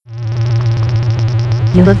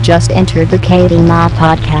You have just entered the KBMOD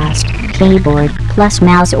podcast. Keyboard plus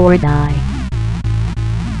mouse or die.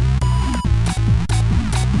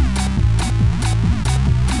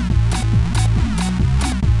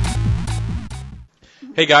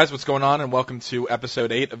 Hey guys, what's going on? And welcome to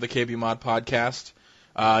episode 8 of the KBMOD podcast.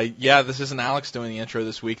 This isn't Alex doing the intro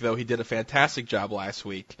this week, though he did a fantastic job last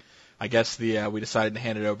week. I guess we decided to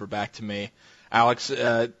hand it over back to me. Alex,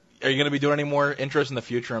 are you going to be doing any more intros in the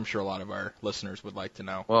future? I'm sure a lot of our listeners would like to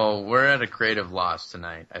know. Well, we're at a creative loss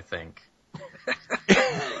tonight, I think.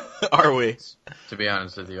 Are we? To be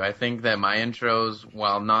honest with you. I think that my intros,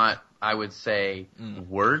 while not, I would say,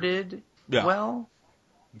 worded well,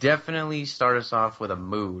 definitely start us off with a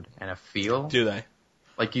mood and a feel. Do they?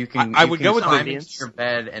 Like you can, I would go with climb into your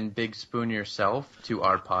bed and big spoon yourself to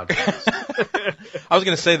our podcast. I was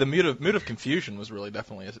going to say the mood of confusion was really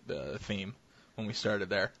definitely a theme when we started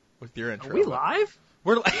there with your intro. Are we live?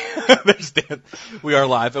 We're there's Dan. We are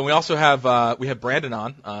live, and we also have Brandon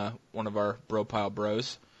on, one of our Bro Pile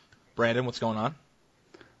bros. Brandon, what's going on?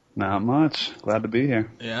 Not much. Glad to be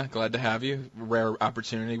here. Yeah, glad to have you. Rare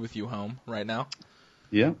opportunity with you home right now.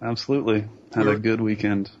 Yeah, absolutely. Had a good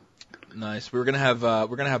weekend. Nice. We're gonna have Bob.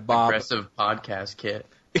 Aggressive podcast kit.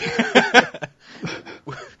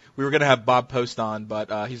 We were gonna have Bob Post on,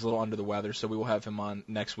 but he's a little under the weather, so we will have him on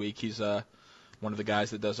next week. He's one of the guys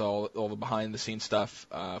that does all the behind the scenes stuff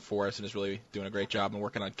for us and is really doing a great job and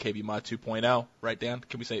working on KBMOD 2.0. Right, Dan?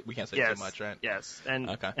 We can't say too much, right? Yes. And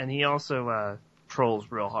he also trolls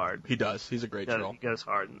real hard. He does. He's a great troll. He goes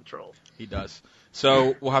hard in the troll. He does.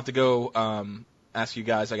 So we'll have to go ask you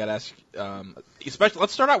guys. I got to ask, especially.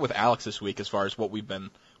 Let's start out with Alex this week as far as what we've been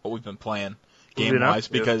playing game wise,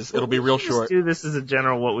 because it'll be real short. Let's do this as a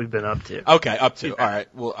general what we've been up to. Okay, up to. All right.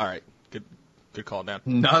 Well, all right. Good call, Dan.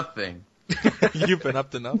 Nothing. You've been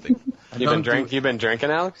up to nothing. You've been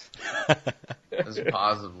drinking, Alex? It's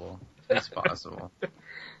possible. It's possible.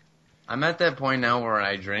 I'm at that point now where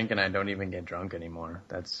I drink and I don't even get drunk anymore.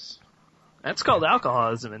 That's called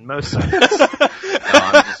alcoholism in most sense. No,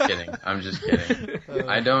 I'm just kidding.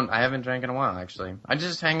 I haven't drank in a while, actually. I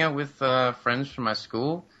just hang out with friends from my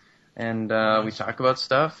school, and we talk about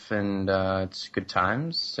stuff, and it's good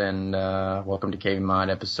times. And welcome to KBMOD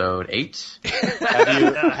episode 8.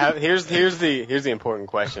 Here's the important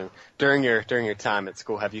question. During your time at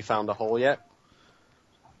school, have you found a hole yet?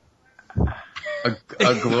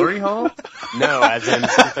 A glory hole? No, as in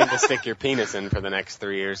something to stick your penis in for the next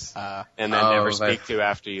 3 years, and then never speak to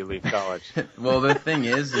after you leave college. Well, the thing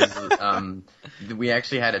is we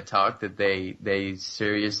actually had a talk that they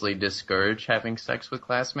seriously discourage having sex with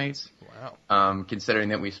classmates. Wow. Considering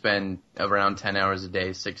that we spend around 10 hours a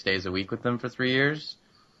day, 6 days a week with them for 3 years.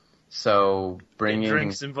 So bringing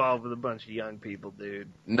drinks involved with a bunch of young people, dude.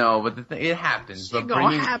 No, but it happens. But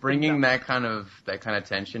bringing that kind of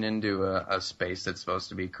tension into a space that's supposed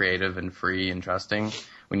to be creative and free and trusting,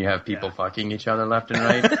 when you have people fucking each other left and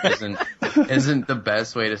right, isn't the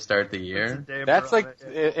best way to start the year. That's like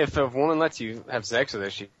if a woman lets you have sex with her,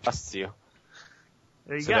 she trusts you.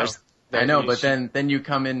 There you go. I know, but then you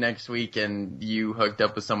come in next week and you hooked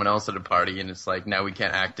up with someone else at a party, and it's like, now we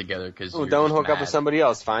can't act together because you're don't just hook mad. up with somebody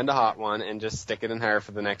else. Find a hot one and just stick it in her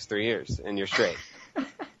for the next 3 years, and you're straight.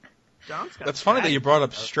 That's funny that you brought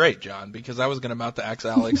up straight, John, because I was about to ask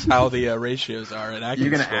Alex how the ratios are in acting.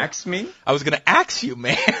 You're going to school. ask me? I was going to ask you,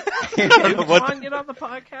 man. Get on the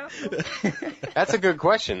podcast? That's a good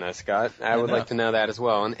question, though, Scott. I would like to know that as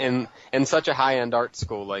well. And in such a high-end art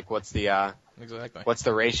school, like, what's the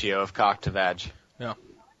ratio of cock to vag? Yeah.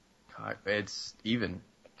 It's even,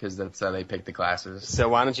 because that's how they pick the classes. So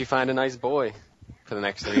why don't you find a nice boy for the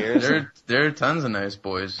next 3 years? There are tons of nice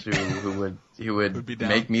boys who would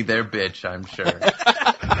make me their bitch, I'm sure.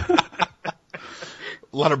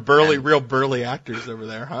 A lot of real burly actors over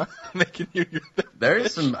there, huh? Making you.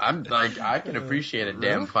 There's some. I can appreciate a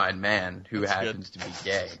damn fine man who happens to be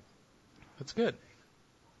gay. That's good.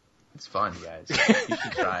 It's fun, guys. You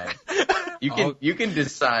should try it. You can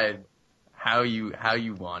decide how you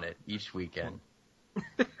want it each weekend.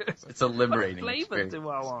 It's a liberating experience. Do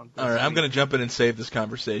I want All right, I'm going to jump in and save this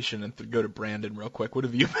conversation and go to Brandon real quick. What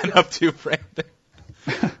have you been up to, Brandon?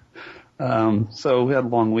 So we had a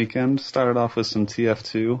long weekend. Started off with some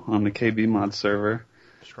TF2 on the KBMOD server.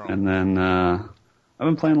 Strong. And then I've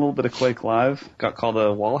been playing a little bit of Quake Live. Got called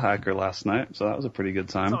a wall hacker last night, so that was a pretty good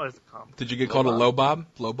time. Did you get called a low ball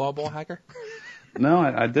wall hacker? No,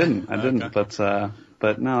 I didn't. Okay.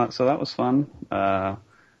 But no, so that was fun.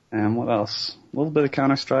 And what else? A little bit of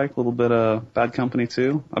Counter-Strike, a little bit of Bad Company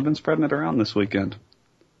 2. I've been spreading it around this weekend.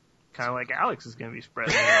 Kind of like Alex is going to be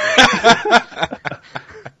spreading it around.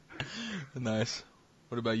 Nice.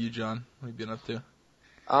 What about you, John? What have you been up to?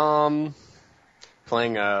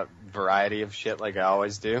 Playing a variety of shit like I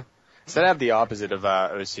always do. Instead, I have the opposite of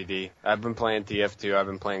OCD. I've been playing TF2. I've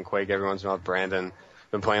been playing Quake every once in a while with Brandon.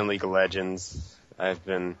 Been playing League of Legends. I've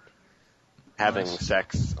been having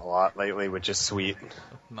sex a lot lately, which is sweet.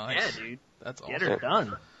 Nice. Yeah, dude. That's awesome. Get her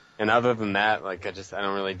done. And other than that, like I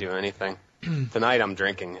don't really do anything. Tonight I'm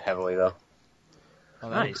drinking heavily though. Oh,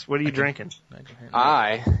 nice. What are you drinking?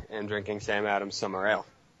 I am drinking Sam Adams Summer Ale.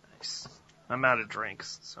 Nice. I'm out of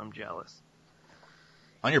drinks, so I'm jealous.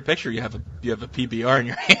 On your picture, you have a PBR in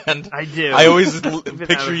your hand. I do. I always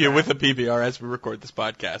picture you with a PBR as we record this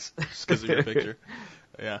podcast, just because of your picture.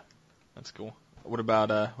 Yeah, that's cool. What about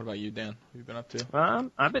you, Dan? What have you been up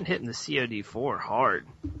to? I've been hitting the COD4 hard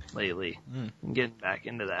lately. I'm getting back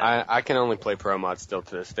into that. I can only play Pro Mod still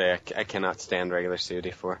to this day. I cannot stand regular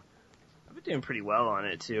COD4. I've been doing pretty well on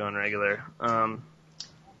it too, on regular. I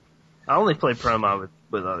only play Pro Mod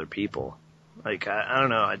with other people. Like I don't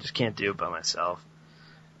know, I just can't do it by myself.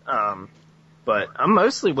 But I'm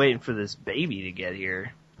mostly waiting for this baby to get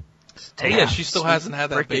here. Yeah, she still hasn't had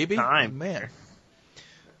that baby? Time. Oh, man.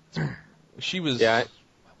 She was. Yeah.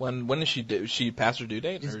 When did she do? She passed her due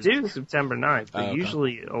date? It's due September 9th, but okay.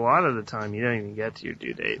 Usually a lot of the time you don't even get to your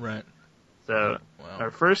due date. Right. So wow.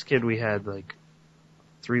 Our first kid we had like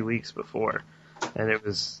 3 weeks before, and it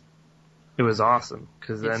was awesome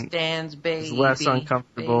because then it's less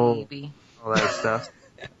uncomfortable, all that stuff.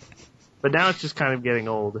 But now it's just kind of getting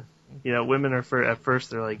old. You know, women are at first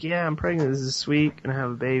they're like, yeah, I'm pregnant, this is sweet, gonna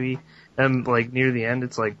have a baby. And like near the end,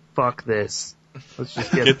 it's like, fuck this. Let's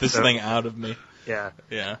just get this thing out of me. Yeah.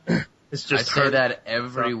 Yeah. It's just I say that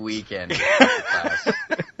every weekend.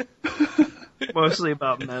 Mostly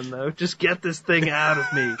about men though. Just get this thing out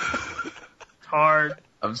of me. It's hard.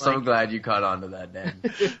 I'm so glad you caught on to that, Dan.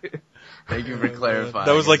 Thank you for clarifying.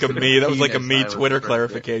 That was like a me Twitter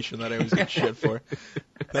clarification that I was getting shit for.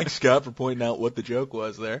 Thanks, Scott, for pointing out what the joke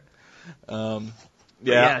was there.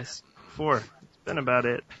 Yes, 4. It's been about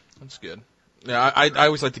it. That's good. Yeah, I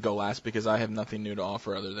always like to go last because I have nothing new to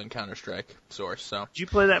offer other than Counter-Strike Source. So. Did you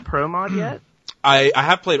play that Pro Mod yet? I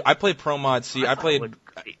have played. I played Pro Mod. See, I played.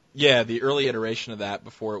 Yeah, the early iteration of that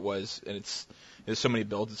before it was, and there's so many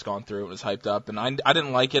builds it's gone through. It was hyped up, and I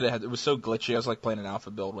didn't like it. It was so glitchy. I was like playing an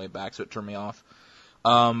alpha build way back, so it turned me off.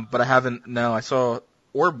 But I haven't. No, I saw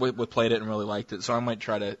Orb played it and really liked it, so I might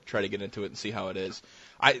try to get into it and see how it is.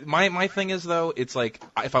 My thing is though, it's like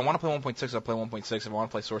if I want to play 1.6, I'll play 1.6. If I want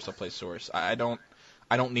to play Source, I'll play Source. I don't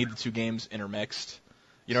need the two games intermixed.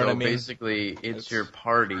 You know what I mean? So basically, it's your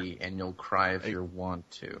party, and you'll cry if you want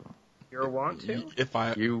to. You want to? You want.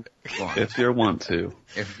 If you want to.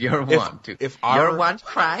 If you want to. If you want to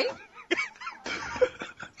cry?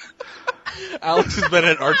 Alex has been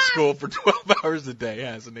at art school for 12 hours a day,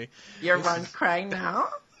 hasn't he? You want to cry now?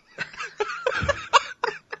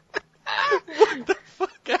 What the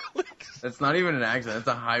fuck, Alex? That's not even an accent. That's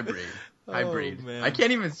a hybrid. Hybrid. Oh, man. I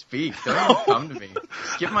can't even speak. Don't even come to me.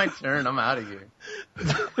 Skip my turn. I'm out of here.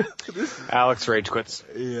 Alex rage quits.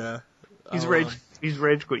 Yeah. He's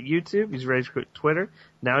rage quit YouTube. He's rage quit Twitter.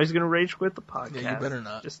 Now he's gonna rage quit the podcast. Yeah, you better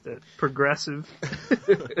not. Just a progressive.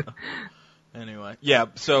 Anyway, yeah.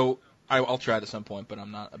 So I'll try it at some point, but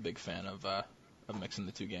I'm not a big fan of mixing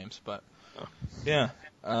the two games. But yeah.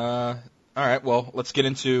 All right. Well, let's get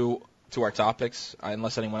into our topics.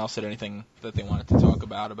 Unless anyone else had anything that they wanted to talk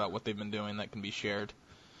about what they've been doing that can be shared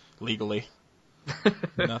legally.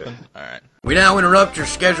 Nothing? All right. We now interrupt your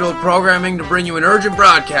scheduled programming to bring you an urgent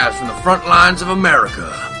broadcast from the front lines of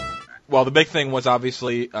America. Well, the big thing was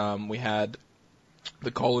obviously we had the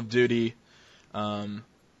Call of Duty Modern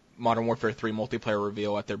Warfare 3 multiplayer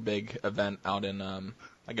reveal at their big event out in,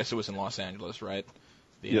 I guess it was in Los Angeles, right?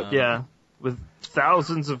 Yeah, with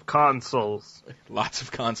thousands of consoles. Lots of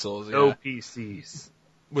consoles, yeah. No PCs.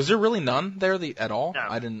 Was there really none there at all? No,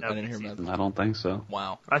 I didn't hear about that. I don't think so.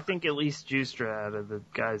 Wow. I think at least Justra, out of the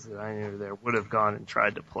guys that I knew there, would have gone and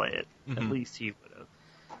tried to play it. Mm-hmm. At least he would have,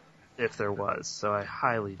 if there was. So I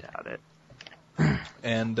highly doubt it.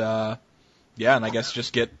 And and I guess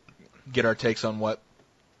just get our takes on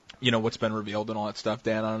what's been revealed and all that stuff.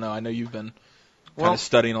 Dan, I don't know. I know you've been kind of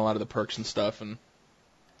studying a lot of the perks and stuff, and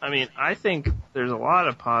I mean, I think there's a lot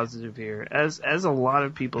of positive here. As a lot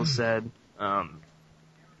of people said,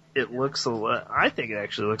 it looks I think it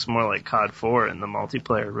actually looks more like COD 4 in the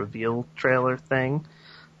multiplayer reveal trailer thing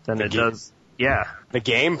than it does. Yeah. The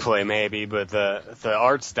gameplay maybe, but the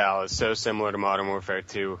art style is so similar to Modern Warfare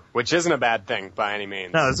 2, which isn't a bad thing by any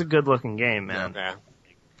means. No, it's a good looking game, man. Yeah.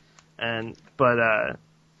 But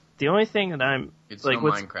the only thing that It's like,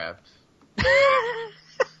 no Minecraft.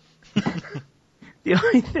 The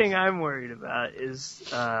only thing I'm worried about is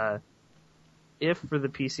if for the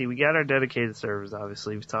PC, we got our dedicated servers,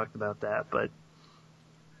 obviously, we've talked about that, but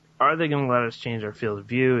are they going to let us change our field of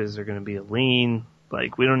view? Is there going to be a lean?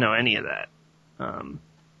 Like, we don't know any of that.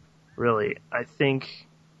 Really, I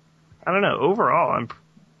don't know, overall, I'm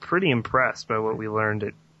pretty impressed by what we learned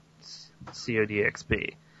at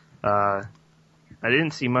CODXP. I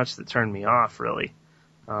didn't see much that turned me off, really.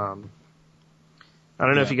 I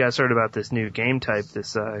don't know if you guys heard about this new game type,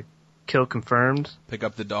 this kill confirmed. Pick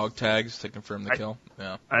up the dog tags to confirm the kill.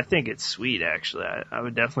 Yeah, I think it's sweet, actually. I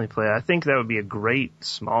would definitely play it. I think that would be a great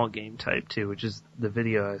small game type, too, which is the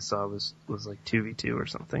video I saw was like 2v2 or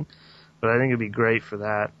something. But I think it'd be great for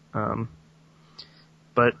that.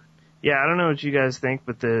 But, yeah, I don't know what you guys think,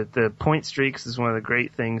 but the point streaks is one of the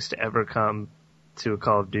great things to ever come to a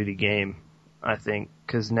Call of Duty game, I think,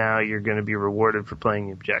 because now you're going to be rewarded for playing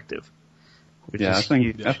the objective. Yeah,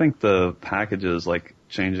 I think the packages, like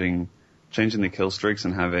changing the kill streaks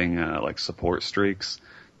and having like support streaks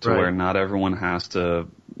to where not everyone has to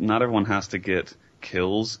get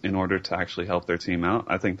kills in order to actually help their team out.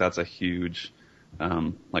 I think that's a huge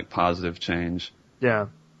like positive change. Yeah.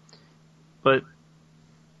 But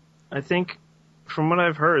I think from what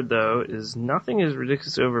I've heard though is nothing is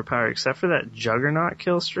ridiculously overpowered except for that Juggernaut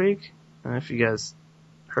kill streak. I don't know if you guys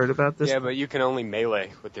heard about this. Yeah, but you can only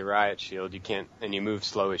melee with your riot shield. You can't, and you move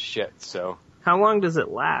slow as shit, so. How long does it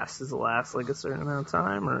last? Does it last like a certain amount of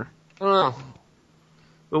time, or? I don't know.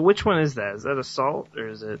 But which one is that? Is that assault, or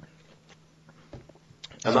is it?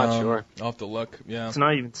 I'm not sure. I'll have to look, yeah. It's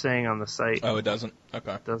not even saying on the site. Oh, it doesn't?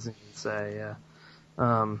 Okay. It doesn't even say, yeah.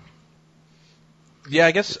 Yeah,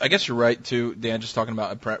 I guess you're right, too, Dan, just talking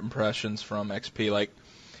about impressions from XP. Like,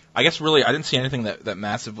 I guess really I didn't see anything that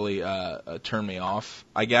massively turned me off.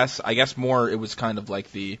 I guess more it was kind of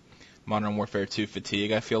like the Modern Warfare 2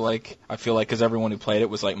 fatigue. I feel like because everyone who played it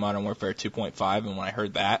was like Modern Warfare 2.5, and when I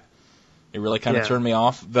heard that, it really kind of turned me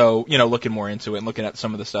off. Though looking more into it and looking at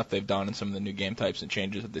some of the stuff they've done and some of the new game types and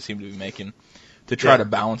changes that they seem to be making to try to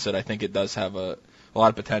balance it, I think it does have a lot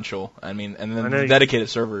of potential. I mean, and then the dedicated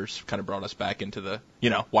servers kind of brought us back into the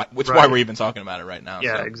why we're even talking about it right now.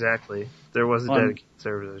 Yeah, so. Exactly. If there was a dedicated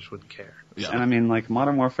server, I just wouldn't care. Yeah. And I mean, like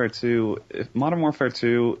Modern Warfare 2,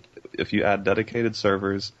 if you add dedicated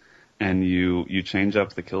servers and you change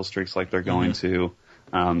up the kill streaks like they're going to,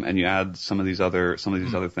 and you add some of these other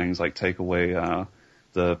things like take away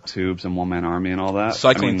the tubes and one-man army and all that.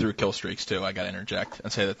 Cycling through kill streaks too, I got to interject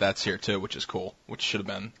and say that's here too, which is cool, which should have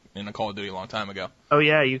been in a Call of Duty a long time ago. Oh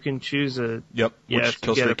yeah, you can choose which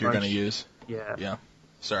kill streak you're going to use. Yeah. Yeah.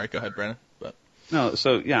 Sorry, go ahead, Brandon. No,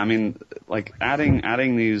 so yeah, I mean, like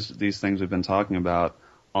adding these things we've been talking about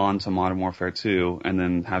onto Modern Warfare 2 and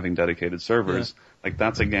then having dedicated servers, like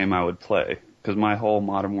that's a game I would play because my whole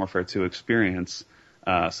Modern Warfare 2 experience,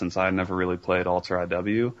 since I never really played Alter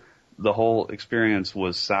IW, the whole experience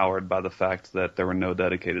was soured by the fact that there were no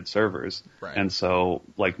dedicated servers. Right. And so,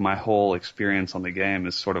 like, my whole experience on the game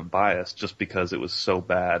is sort of biased just because it was so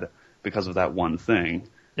bad because of that one thing.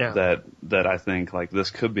 Yeah. That I think, like, this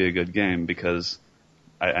could be a good game because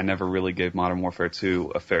I never really gave Modern Warfare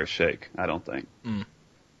 2 a fair shake, I don't think. Mm.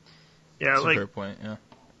 Yeah, that's a fair point, yeah.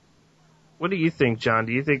 What do you think, John?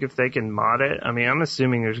 Do you think if they can mod it? I mean, I'm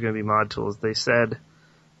assuming there's going to be mod tools. They said,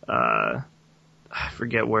 I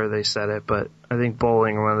forget where they said it, but I think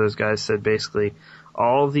Bowling or one of those guys said basically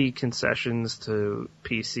all the concessions to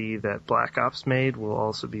PC that Black Ops made will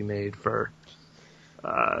also be made for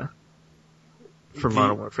Modern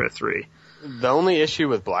Warfare 3. The only issue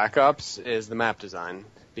with Black Ops is the map design,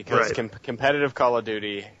 because competitive Call of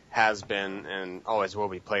Duty has been and always will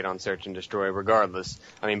be played on search and destroy regardless.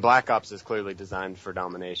 I mean, Black Ops is clearly designed for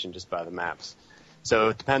domination just by the maps. So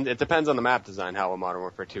it depends on the map design how a Modern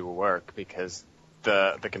Warfare 2 will work, because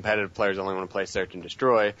the competitive players only want to play search and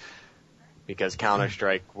destroy, because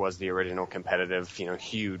Counter-Strike was the original competitive,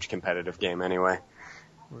 huge competitive game anyway.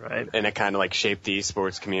 Right. And it kind of like shaped the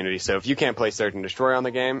esports community. So if you can't play search and destroy on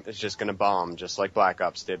the game, it's just going to bomb, just like Black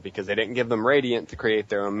Ops did, because they didn't give them Radiant to create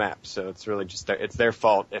their own map. So it's really just it's their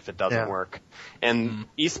fault if it doesn't work. And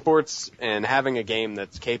esports and having a game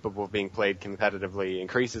that's capable of being played competitively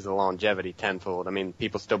increases the longevity tenfold. I mean,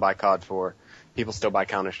 people still buy COD 4, people still buy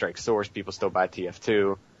Counter-Strike Source, people still buy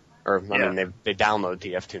TF2. I mean, they download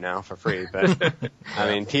TF2 now for free, but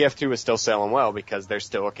I mean, TF2 is still selling well because there's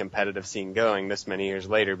still a competitive scene going this many years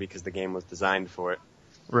later because the game was designed for it.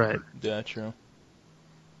 Right. Yeah, true.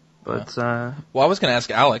 But well, I was going to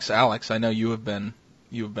ask Alex. Alex, I know you have been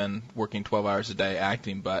working 12 hours a day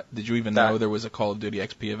acting, but did you even know there was a Call of Duty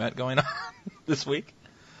XP event going on this week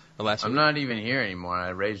or last week? I'm not even here anymore. I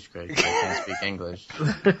rage quit because I can't speak English.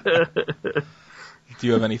 Do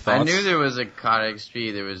you have any thoughts? I knew there was a COD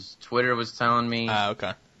XP. Twitter was telling me.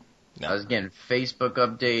 Okay. No. I was getting Facebook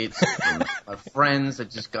updates from my friends that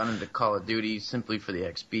just got into Call of Duty simply for the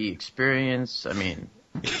XP experience. I mean,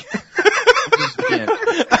 I'm just getting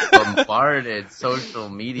bombarded social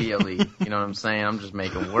medially. You know what I'm saying? I'm just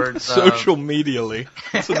making words up. Social medially.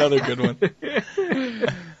 That's another good one.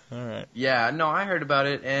 All right. Yeah, no, I heard about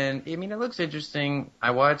it, and I mean, it looks interesting.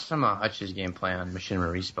 I watched some of Hutch's gameplay on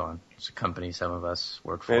Machinery Respawn. It's a company some of us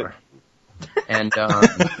work for. And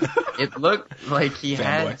it looked like he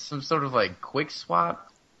had some sort of like quick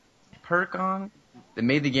swap perk on that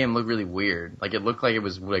made the game look really weird. Like it looked like it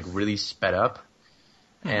was like really sped up.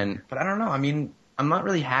 But I don't know. I mean, I'm not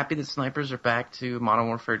really happy that snipers are back to Modern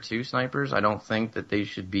Warfare 2 snipers. I don't think that they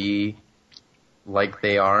should be like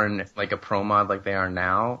they are in like a pro mod like they are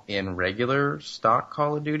now in regular stock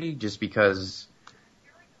Call of Duty, just because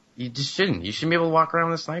you just shouldn't. You shouldn't be able to walk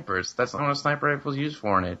around with snipers. That's not what a sniper rifle is used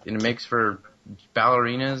for in it. And it makes for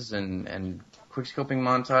ballerinas and quick-scoping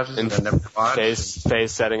montages and that never watched.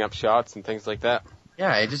 Phase setting up shots and things like that.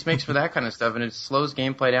 Yeah, it just makes for that kind of stuff, and it slows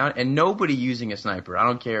gameplay down. And nobody using a sniper, I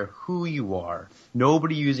don't care who you are,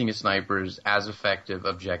 nobody using a sniper is as effective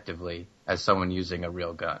objectively as someone using a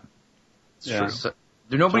real gun. Yeah. So,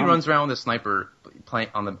 nobody runs around with a sniper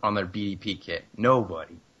on their BDP kit.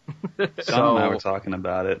 Nobody. John and I were talking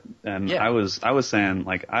about it, and yeah. I was saying,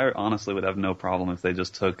 like, I honestly would have no problem if they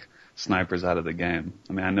just took snipers out of the game.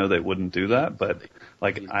 I mean, I know they wouldn't do that, but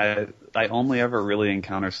like, I only ever really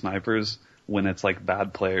encounter snipers when it's like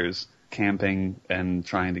bad players camping and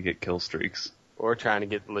trying to get kill streaks. Or trying to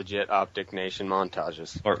get legit Optic Nation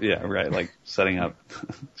montages. Or, yeah, right, like setting up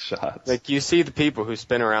shots. Like, you see the people who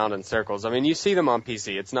spin around in circles. I mean, you see them on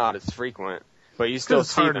PC. It's not as frequent. But you still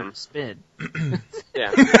see them. Spin.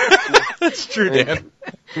 Yeah. That's true, Dan.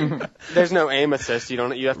 There's no aim assist. You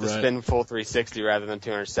have to spin full 360 rather than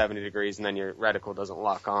 270 degrees, and then your reticle doesn't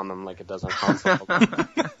lock on them like it does on console.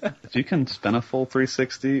 If you can spin a full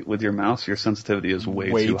 360 with your mouse, your sensitivity is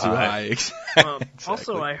way too high. Exactly.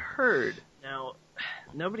 Also, I heard, now,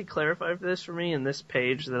 nobody clarified this for me, and this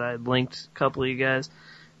page that I linked a couple of you guys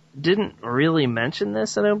didn't really mention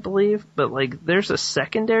this, I don't believe, but like, there's a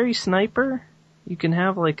secondary sniper. You can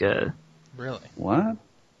have like a... Really? What?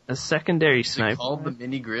 A secondary sniper. Called the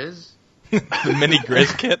Mini Grizz? The Mini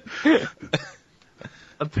Grizz kit?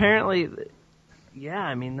 Apparently, yeah,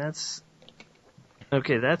 I mean, that's...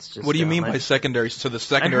 Okay, that's just... What do you mean by secondary? So the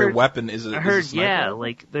secondary weapon is a sniper? Yeah,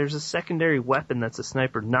 like, there's a secondary weapon that's a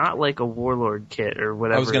sniper, not like a Warlord kit or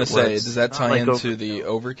whatever. I was going to say, does that tie into the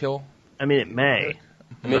overkill? I mean, it may.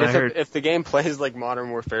 I mean, if the game plays like Modern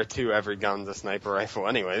Warfare 2, every gun's a sniper rifle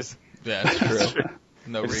anyways. Yeah, that's true.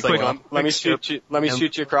 No recoil. Like, let me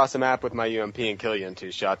shoot you across the map with my UMP and kill you in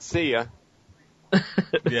 2 shots. See ya.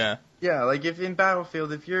 Yeah. Yeah, like if in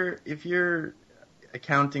Battlefield, if you're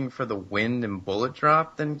accounting for the wind and bullet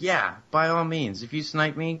drop, then yeah, by all means, if you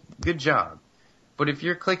snipe me, good job. But if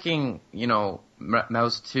you're clicking,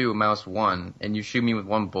 mouse 2, mouse 1, and you shoot me with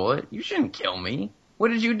 1 bullet, you shouldn't kill me. What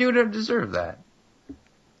did you do to deserve that?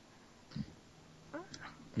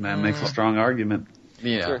 Man makes a strong argument.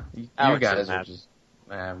 Yeah, sure. you Alex guys are just,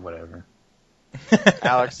 whatever.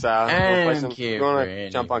 Alex, you want to anyway.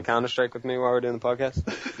 jump on Counter-Strike with me while we're doing the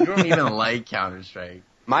podcast? You don't even like Counter-Strike.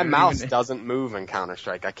 My mouse doesn't move in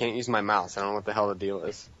Counter-Strike. I can't use my mouse. I don't know what the hell the deal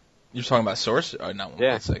is. You're talking about Source? Oh, not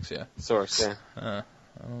 1.6, yeah. Source, yeah. I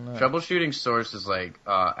don't know. Troubleshooting Source is like,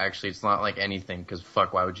 actually, it's not like anything, because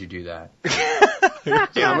fuck, why would you do that? Yeah,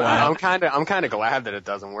 I'm kind of glad that it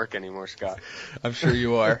doesn't work anymore, Scott. I'm sure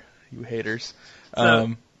you are, you haters.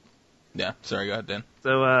 Yeah, sorry, go ahead, Dan.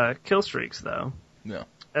 So, kill streaks, though. Yeah.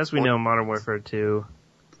 As we know, Modern Warfare 2,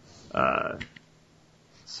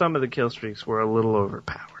 some of the kill streaks were a little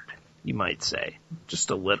overpowered, you might say.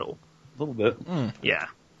 Just a little. A little bit. Yeah.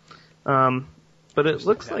 But it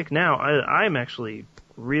looks like now, I'm actually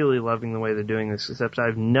really loving the way they're doing this, except I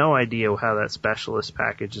have no idea how that specialist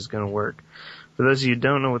package is going to work. For those of you who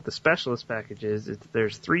don't know what the specialist package is,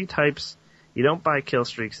 there's 3 types. You don't buy kill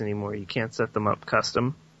streaks anymore. You can't set them up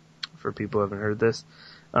custom. For people who haven't heard this,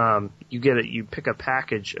 you pick a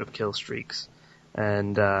package of kill streaks,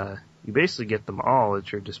 and you basically get them all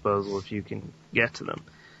at your disposal if you can get to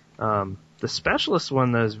them. The specialist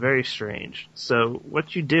one, though, is very strange. So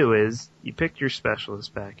what you do is you pick your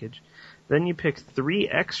specialist package, then you pick 3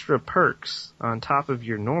 extra perks on top of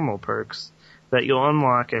your normal perks that you'll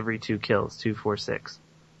unlock every 2 kills, 2, 4, 6.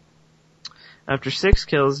 After 6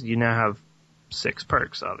 kills, you now have 6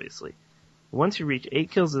 perks, obviously. Once you reach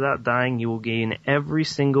 8 kills without dying, you will gain every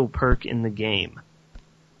single perk in the game.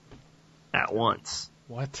 At once.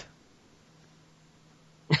 What?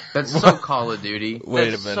 That's so Call of Duty.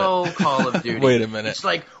 Wait a minute. That's so Call of Duty. Wait a minute. It's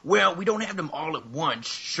like, well, we don't have them all at once,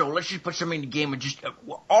 so let's just put something in the game and just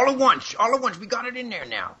all at once. We got it in there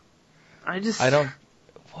now. I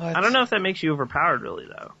don't know if that makes you overpowered, really,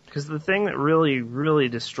 though. Because the thing that really, really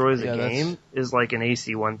destroys a game is like an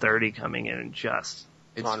AC-130 coming in and just...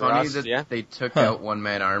 It's funny that they took out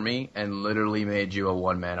one-man army and literally made you a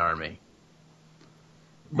one-man army.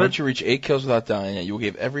 Once you reach 8 kills without dying, you will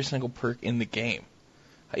give every single perk in the game.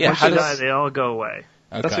 Yeah, once you die, they all go away.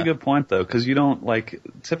 Okay. That's a good point, though, because you don't, like,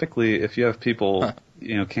 typically, if you have people,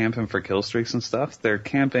 camping for kill streaks and stuff, they're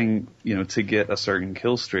camping, to get a certain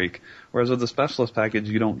kill streak. Whereas with the specialist package,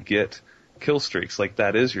 you don't get kill streaks. Like,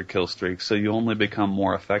 that is your kill streak, so you only become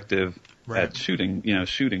more effective at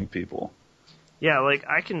shooting people. Yeah, like,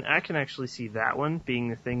 I can actually see that one being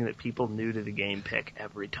the thing that people new to the game pick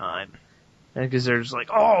every time. Because they're just like,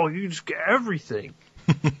 oh, you just get everything.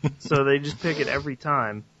 So they just pick it every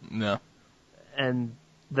time. No. And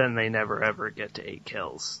then they never ever get to 8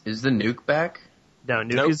 kills. Is the nuke back? No,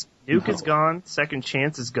 nuke is gone. Second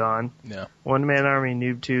chance is gone. No. One-man army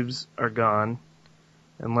noob tubes are gone.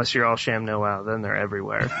 Unless you're all sham no wow, then they're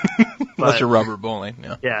everywhere. Unless you're rubber bullying,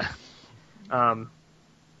 yeah. Yeah.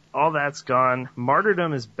 All that's gone.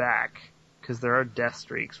 Martyrdom is back, because there are death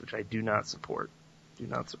streaks, which I do not support. Do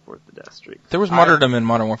not support the death streaks. There was Martyrdom in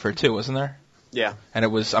Modern Warfare 2, wasn't there? Yeah. And it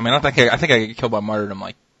was, I think I got killed by Martyrdom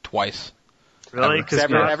like twice. Really? Because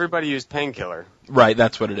everybody used Painkiller. Right,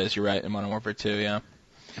 that's what it is, you're right, in Modern Warfare 2, yeah.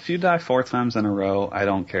 If you die 4 times in a row, I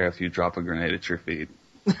don't care if you drop a grenade at your feet.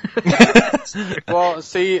 Well,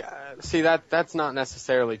 see, that's not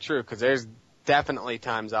necessarily true, because there's definitely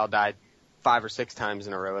times I'll die 5 or 6 times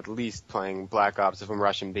in a row, at least playing Black Ops if I'm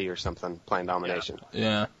rushing B or something, playing Domination.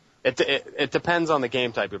 Yeah. It depends on the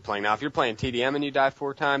game type you're playing. Now, if you're playing TDM and you die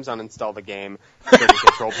 4 times, uninstall the game, go to the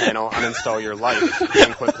control panel, uninstall your life,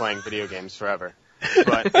 and quit playing video games forever.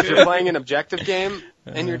 But if you're playing an objective game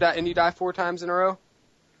and you die 4 times in a row,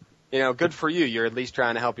 good for you. You're at least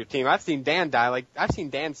trying to help your team. I've seen Dan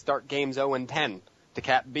start games 0-10 to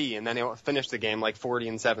cap B, and then he'll finish the game like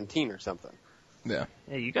 40-17 or something. Yeah.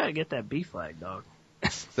 Yeah, you gotta get that B flag, dog.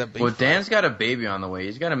 Well, Dan's got a baby on the way.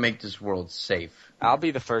 He's got to make this world safe. I'll be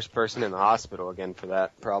the first person in the hospital again for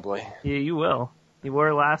that, probably. Yeah, you will. You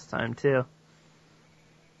were last time, too.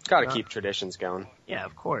 Gotta keep traditions going. Yeah,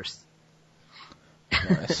 of course.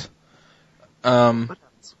 Nice. What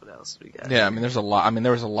else we got? Yeah, there's a lot.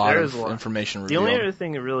 There was a lot of information revealed. The only other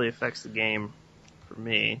thing that really affects the game, for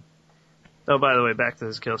me... Oh, by the way, back to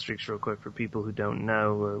those kill streaks real quick for people who don't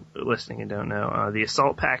know, or listening and don't know. The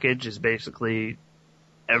assault package is basically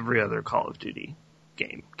every other Call of Duty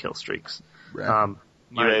game, kill streaks. Right.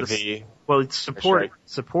 UAV. It's support.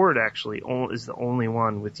 Support actually is the only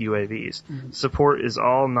one with UAVs. Mm-hmm. Support is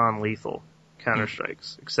all non-lethal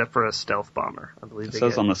counter-strikes, except for a stealth bomber. I believe it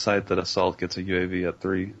says on the site that assault gets a UAV at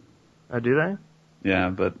 3. Oh, do they? Yeah,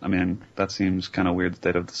 but, that seems kind of weird that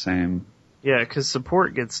they'd have the same... Yeah, because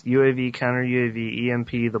support gets UAV, counter UAV,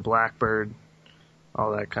 EMP, the Blackbird,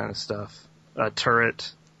 all that kind of stuff. A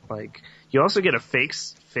turret. You also get a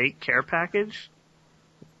fake care package,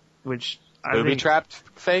 which I think... Booby-trapped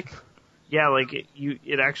fake? Yeah,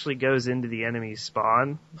 it actually goes into the enemy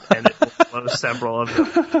spawn, and it will blow several of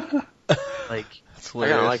them. That's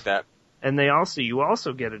hilarious. I kinda like that. And you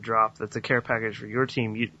also get a drop that's a care package for your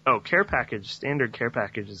team. Standard care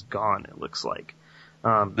package is gone, it looks like.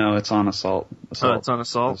 No, it's on assault. Oh, it's on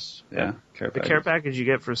assault? Yeah, care package. The care package you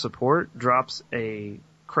get for support drops a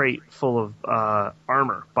crate full of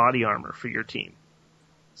body armor for your team.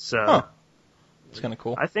 So, it's kind of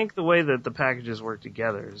cool. I think the way that the packages work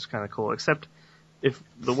together is kind of cool, except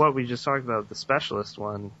what we just talked about, the specialist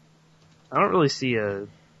one, I don't really see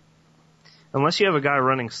unless you have a guy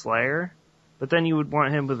running Slayer, but then you would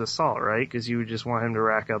want him with assault, right? Because you would just want him to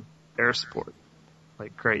rack up air support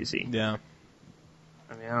like crazy. Yeah.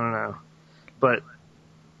 I don't know. But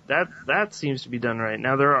that seems to be done right.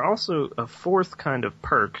 Now, there are also a 4th kind of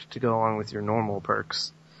perk to go along with your normal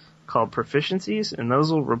perks called proficiencies, and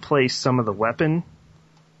those will replace some of the weapon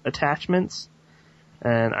attachments.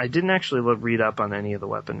 And I didn't actually read up on any of the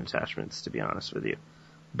weapon attachments, to be honest with you.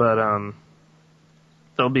 But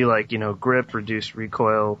they'll be grip, reduced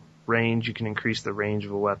recoil, range. You can increase the range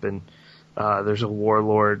of a weapon. There's a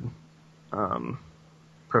warlord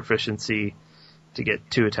proficiency to get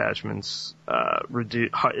 2 attachments.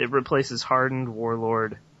 It replaces hardened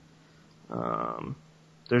warlord.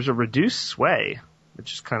 There's a reduced sway,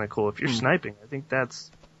 which is kind of cool. If you're sniping, I think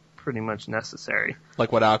that's pretty much necessary.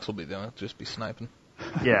 Like what Alex will be doing, just be sniping.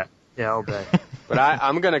 Yeah, all day. But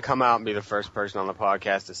I'm going to come out and be the first person on the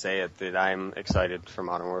podcast to say it that I'm excited for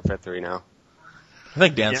Modern Warfare 3 now. I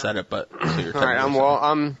think Dan said it, but so you're all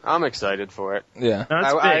right, I'm excited for it. Yeah.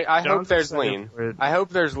 I hope there's lean. I hope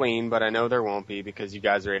there's lean, but I know there won't be because you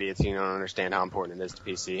guys are idiots. You don't understand how important it is to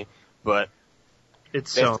PC. But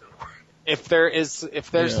it's so. If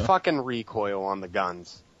there's fucking recoil on the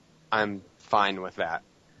guns, I'm fine with that.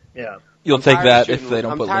 Yeah. You'll take that if they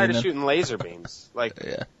don't put lean in. I'm tired of shooting laser beams.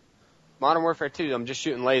 Yeah. Modern Warfare 2, I'm just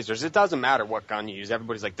shooting lasers. It doesn't matter what gun you use.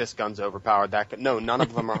 Everybody's like, this gun's overpowered. That gun. No, none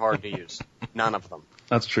of them are hard to use. None of them.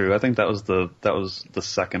 That's true. I think that was the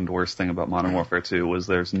second worst thing about Modern Warfare 2 was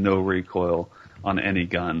there's no recoil on any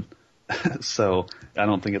gun. So I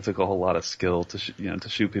don't think it took a whole lot of skill to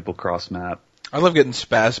shoot people cross map. I love getting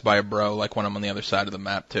spazzed by a bro, like when I'm on the other side of the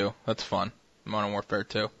map too. That's fun. Modern Warfare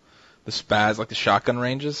 2. The spaz, like the shotgun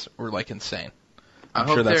ranges, were like insane. I'm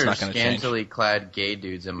sure that's not going to change. Scantily clad gay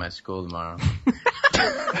dudes at my school tomorrow.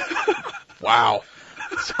 Wow.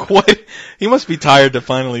 It's quite. He must be tired to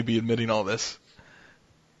finally be admitting all this.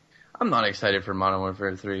 I'm not excited for Modern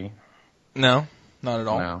Warfare 3. No, not at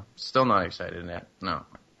all. No, still not excited yet. No.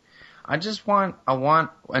 I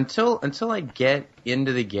want until I get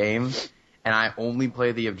into the game and I only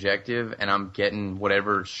play the objective and I'm getting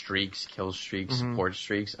whatever streaks, kill streaks, support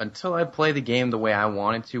streaks, until I play the game the way I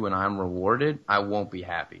want it to and I'm rewarded, I won't be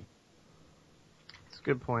happy. That's a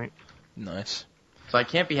good point. Nice. So I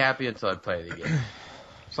can't be happy until I play the game.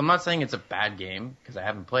 So I'm not saying it's a bad game because I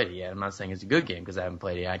haven't played it yet. I'm not saying it's a good game because I haven't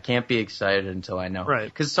played it yet. I can't be excited until I know. Right.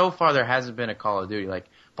 Because so far there hasn't been a Call of Duty. Like,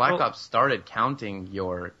 Black Ops started counting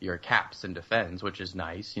your caps and defends, which is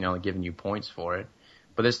nice, giving you points for it.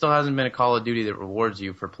 But there still hasn't been a Call of Duty that rewards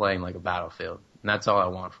you for playing like a Battlefield. And that's all I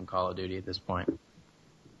want from Call of Duty at this point.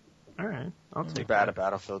 All right. I'll take bad at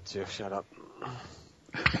Battlefield 2. Shut up.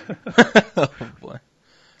 Oh, boy.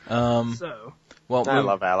 Well, I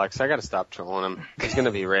love Alex. I gotta stop trolling him. He's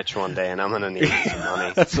gonna be rich one day, and I'm gonna need some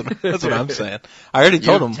money. That's what I'm saying. I already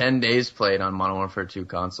told him. 10 days played on Modern Warfare 2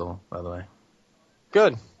 console, by the way.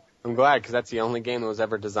 Good. I'm glad, because that's the only game that was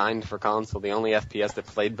ever designed for console. The only FPS that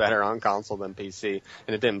played better on console than PC,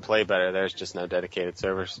 and it didn't play better. There's just no dedicated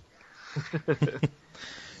servers.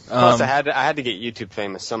 Plus, I had to get YouTube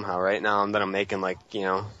famous somehow. Right now, that I'm making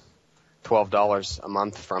 $12 a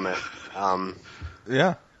month from it.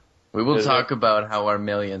 Yeah. We will talk about how our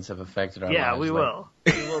millions have affected our lives. Yeah, we will.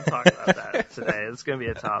 We will talk about that today. It's going to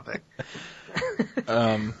be a topic.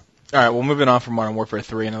 All right, well, moving on from Modern Warfare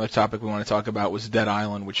 3, another topic we want to talk about was Dead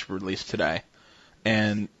Island, which released today.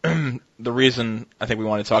 And the reason I think we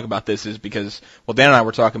want to talk about this is because, well, Dan and I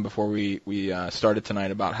were talking before we started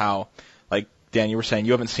tonight about how, like, Dan, you were saying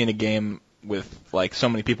you haven't seen a game with, like, so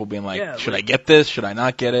many people being like, should I get this? Should I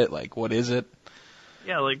not get it? Like, what is it?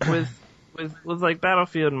 Yeah, like, with like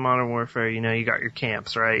Battlefield and Modern Warfare, you got your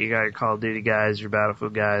camps, right? You got your Call of Duty guys, your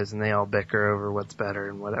Battlefield guys, and they all bicker over what's better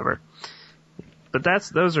and whatever. But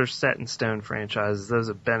those are set in stone franchises. Those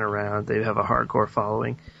have been around. They have a hardcore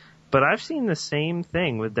following. But I've seen the same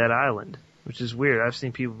thing with Dead Island, which is weird. I've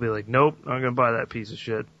seen people be like, nope, I'm going to buy that piece of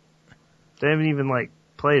shit. They haven't even,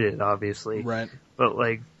 played it, obviously. Right. But,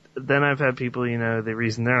 then I've had people, the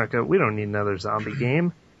reason they're not we don't need another zombie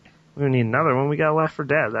game. We don't need another one. We got Left 4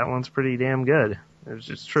 Dead. That one's pretty damn good. It's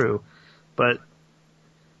just true. But,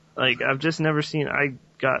 I've just never seen, I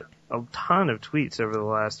got a ton of tweets over the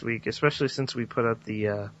last week, especially since we put up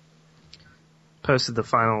posted the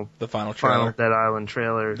final trailer. Dead Island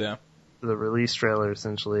trailer. Yeah. The release trailer,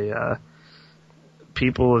 essentially.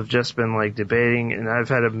 People have just been, debating, and I've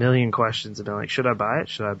had a million questions. I've been like, should I buy it?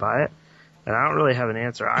 Should I buy it? And I don't really have an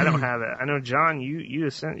answer. I don't have it. I know, John, you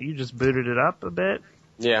just booted it up a bit.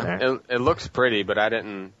 Yeah, it looks pretty, but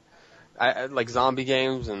I like zombie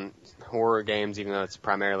games and horror games, even though it's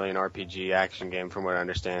primarily an RPG action game from what I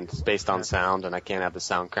understand. It's based on sound, and I can't have the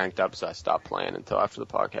sound cranked up, so I stopped playing until after the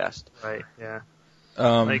podcast. Right, yeah.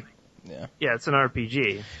 Yeah, it's an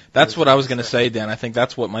RPG. That's what I was going to say, Dan. I think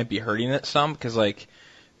that's what might be hurting it some, because,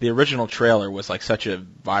 the original trailer was, such a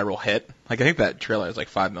viral hit. I think that trailer has,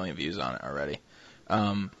 5 million views on it already.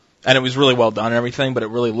 And it was really well done and everything, but it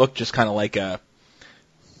really looked just kind of like a...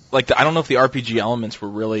 I don't know if the RPG elements were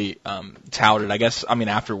really touted. I guess,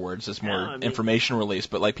 afterwards, as more information released.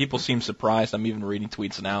 But, people seem surprised. I'm even reading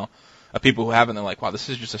tweets now of people who haven't. They're like, wow, this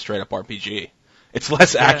is just a straight-up RPG. It's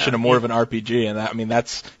less action and more of an RPG. And,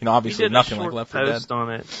 that's, obviously nothing like Left 4 Dead. Post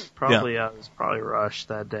on it. Probably, I was probably rushed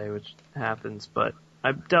that day, which happens. But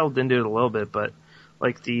I delved into it a little bit. But,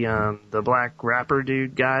 the black rapper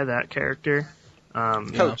dude guy, that character.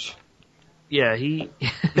 Coach. Yeah, he...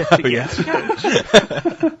 Oh, yeah.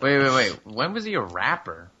 Wait. When was he a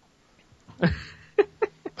rapper?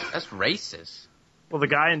 That's racist. Well, the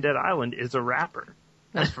guy in Dead Island is a rapper.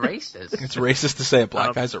 That's racist. It's racist to say a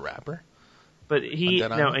black guy's a rapper? But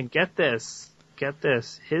and get this,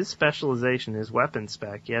 his specialization, his weapon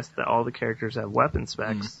spec, yes, all the characters have weapon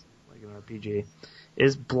specs, like an RPG,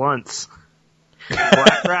 is blunts.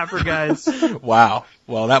 Black Rapper, guys. Wow.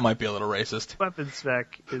 Well, that might be a little racist. Weapon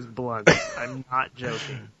spec is blunts. I'm not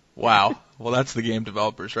joking. Wow. Well, that's the game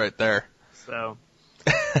developers right there. So.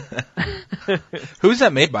 Who's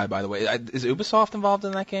that made by the way? Is Ubisoft involved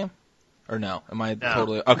in that game? Or no? Am I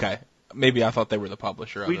totally... Okay. Maybe I thought they were the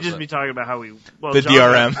publisher. We'd just be talking about how we... Well, the John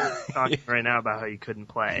DRM. talking right now about how he couldn't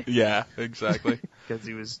play. Yeah, exactly. Because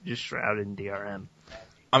he was just shrouded in DRM.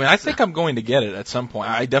 I mean, I think I'm going to get it at some point.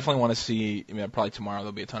 I definitely want to see... I mean, probably tomorrow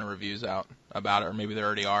there'll be a ton of reviews out about it, or maybe there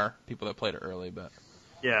already are people that played it early, but...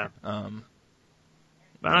 Yeah. But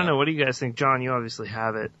I don't know. What do you guys think? John, you obviously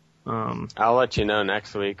have it. I'll let you know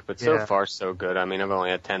next week, but so far so good. I mean, I've only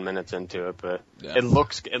had 10 minutes into it, but it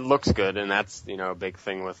looks good, and that's, a big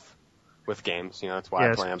thing with games. That's why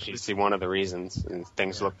I play on PC. One of the reasons, and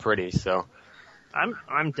things look pretty, so.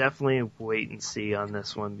 I'm definitely wait and see on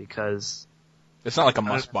this one because it's not like a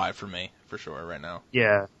must buy for me, for sure, right now.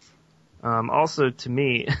 Yeah. Also, to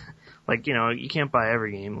me, like, you can't buy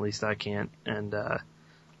every game, at least I can't, and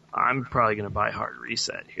I'm probably going to buy Hard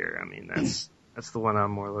Reset here. I mean, that's the one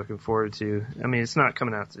I'm more looking forward to. I mean, it's not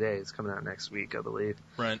coming out today. It's coming out next week, I believe.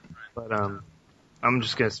 Right. But I'm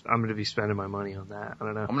gonna be spending my money on that. I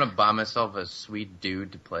don't know. I'm gonna buy myself a sweet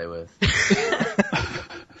dude to play with.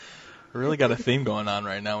 We really got a theme going on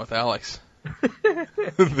right now with Alex.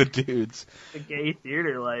 The dudes. The gay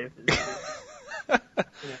theater life is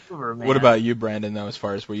over, man. What about you, Brandon, though, as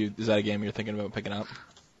far as is that a game you're thinking about picking up?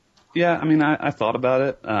 Yeah, I mean, I thought about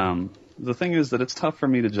it. The thing is that it's tough for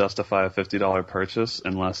me to justify a $50 purchase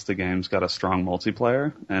unless the game's got a strong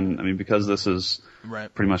multiplayer. And, I mean, because this is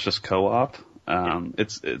pretty much just co-op,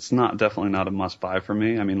 it's definitely not a must-buy for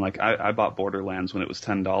me. I mean, like, I bought Borderlands when it was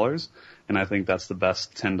 $10, and I think that's the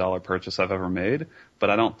best $10 purchase I've ever made.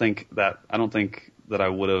 But I don't think that I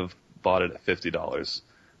would have bought it at $50.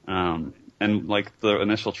 And, like, the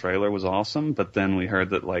initial trailer was awesome, but then we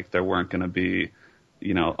heard that, like, there weren't going to be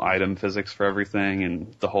item physics for everything,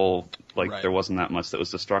 and the whole, there wasn't that much that was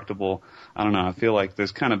destructible. I don't know. I feel like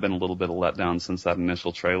there's kind of been a little bit of letdown since that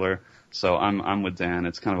initial trailer. So I'm with Dan.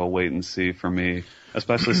 It's kind of a wait and see for me,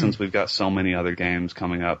 especially since we've got so many other games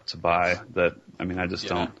coming up to buy that, I mean, I just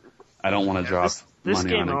don't want to drop money on a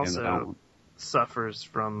game that I don't want. Suffers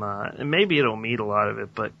from, and maybe it'll meet a lot of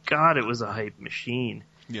it, but God, it was a hype machine.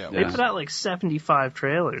 Yeah. They put out like 75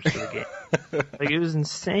 trailers for the game. Like, it was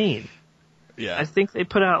insane. Yeah. I think they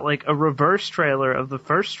put out like a reverse trailer of the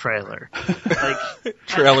first trailer. Like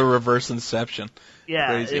trailer reverse inception. Yeah,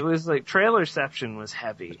 Crazy. It was like trailerception was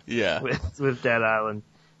heavy. Yeah. With Dead Island.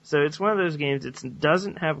 So it's one of those games. It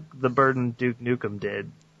doesn't have the burden Duke Nukem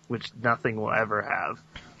did, which nothing will ever have.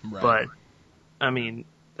 Right. But I mean,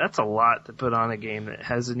 that's a lot to put on a game that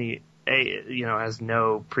has has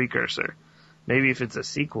no precursor. Maybe if it's a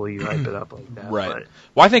sequel, you hype it up like that. Right. But,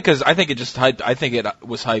 well, I think it just hyped. I think it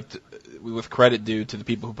was hyped with credit due to the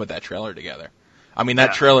people who put that trailer together. I mean,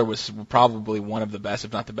 that trailer was probably one of the best,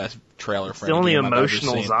 if not the best trailer for any game I've ever seen. It's the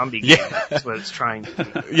only emotional zombie game. That's what it's trying to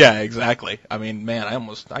do. Yeah, exactly. I mean, man,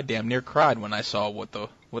 I damn near cried when I saw what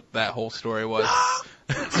that whole story was.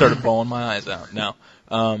 Started bawling my eyes out. No.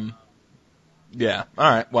 Yeah. All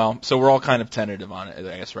right. Well, so we're all kind of tentative on it,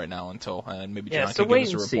 I guess, right now until maybe John can give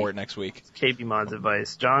us a report next week. KBMOD's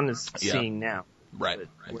advice. John is seeing now. Right.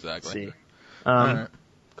 Exactly. All right.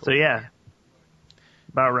 Cool. So yeah,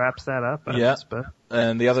 about wraps that up.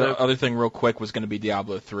 And the other thing, real quick, was going to be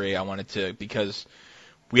Diablo 3. I wanted to, because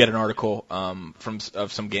we had an article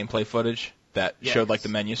of some gameplay footage that showed like the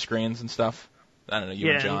menu screens and stuff. I don't know, you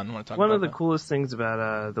and John want to talk about that? One of the coolest things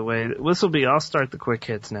about the way... I'll start the quick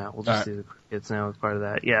hits now. We'll just do the quick hits now as part of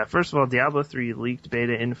that. Yeah, first of all, Diablo 3 leaked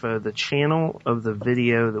beta info. The channel of the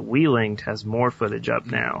video that we linked has more footage up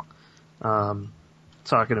now,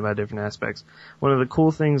 talking about different aspects. One of the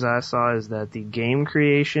cool things I saw is that the game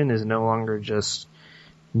creation is no longer just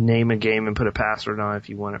name a game and put a password on if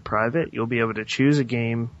you want it private. You'll be able to choose a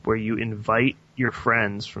game where you invite your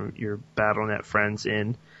friends, from your Battle.net friends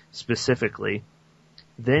in specifically.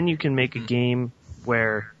 Then you can make a game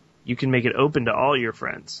where you can make it open to all your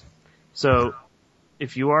friends. So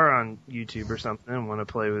if you are on YouTube or something and want to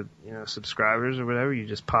play with, subscribers or whatever, you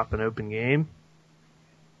just pop an open game,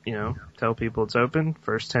 tell people it's open.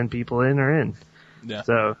 First 10 people in are in. Yeah.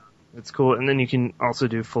 So it's cool. And then you can also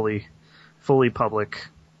do fully public,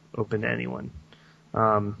 open to anyone.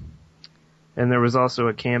 And there was also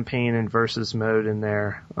a campaign and versus mode in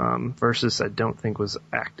there. Versus I don't think was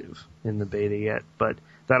active in the beta yet, but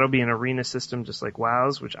that'll be an arena system just like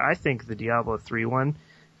WoW's, which I think the Diablo 3 one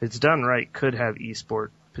it's done right, could have esport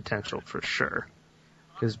potential for sure.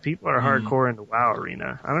 Because people are hardcore in the WoW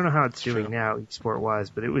arena. I don't know how it's doing now, esport-wise,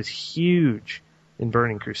 but it was huge in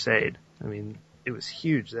Burning Crusade. I mean, it was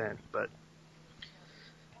huge then, but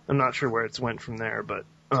I'm not sure where it's went from there, but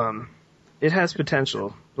it has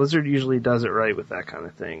potential. Blizzard usually does it right with that kind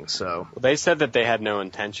of thing, so. Well, they said that they had no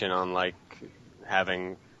intention on, like,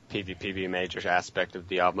 having PvP be a major aspect of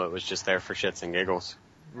Diablo. It was just there for shits and giggles.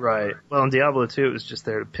 Right. Well, in Diablo 2, it was just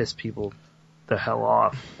there to piss people the hell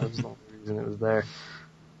off. That was the only reason it was there. It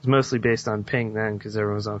was mostly based on ping then, because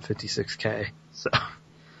everyone was on 56K. So,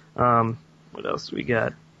 what else we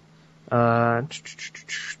got?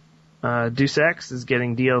 Deus Ex is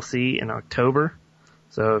getting DLC in October.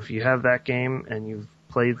 So if you have that game and you've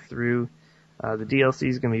played through, the DLC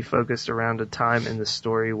is going to be focused around a time in the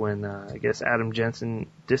story when, I guess Adam Jensen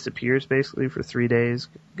disappears basically for 3 days,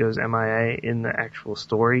 goes MIA in the actual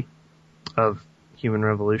story of Human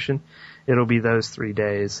Revolution. It'll be those 3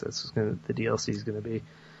 days. That's what the DLC is going to be.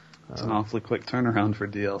 It's an awfully quick turnaround for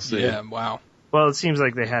DLC. Yeah, wow. Well, it seems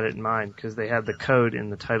like they had it in mind because they had the code in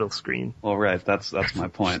the title screen. Well, right. That's my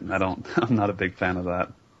point. I'm not a big fan of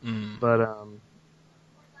that. But,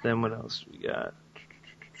 then what else we got?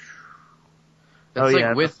 That's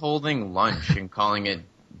like withholding lunch and calling it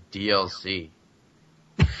DLC.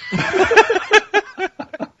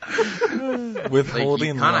 Withholding lunch.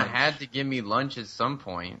 You kind of had to give me lunch at some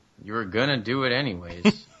point. You were gonna do it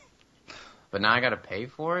anyways. But now I gotta pay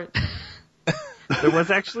for it? There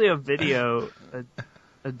was actually a video,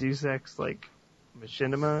 a Deus Ex, like,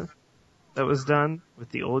 machinima that was done with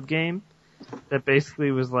the old game that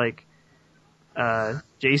basically was like,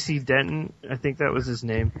 J.C. Denton, I think that was his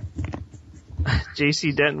name.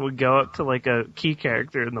 J.C. Denton would go up to like a key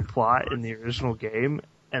character in the plot in the original game,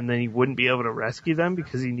 and then he wouldn't be able to rescue them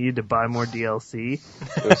because he needed to buy more DLC.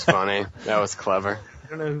 It was funny. That was clever. I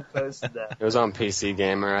don't know who posted that. It was on PC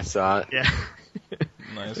Gamer. I saw it. Yeah.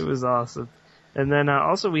 Nice. It was awesome. And then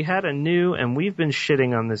also we had a new, and we've been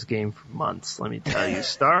shitting on this game for months, let me tell you,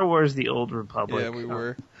 Star Wars The Old Republic. Yeah, we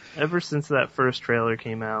were. Ever since that first trailer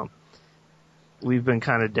came out, we've been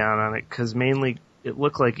kind of down on it, because mainly it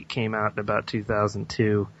looked like it came out in about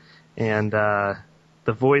 2002, and the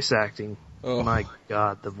voice acting, my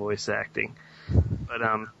god, the voice acting. But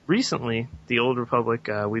recently, The Old Republic,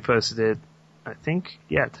 we posted it, I think,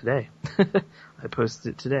 today. I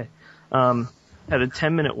posted it today. Had a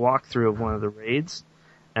 10-minute walkthrough of one of the raids,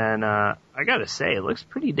 and I gotta say, it looks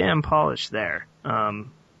pretty damn polished there.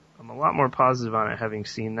 I'm a lot more positive on it having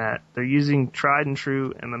seen that. They're using tried and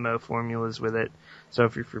true MMO formulas with it, so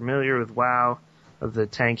if you're familiar with WoW, of the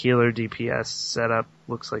tank healer DPS setup,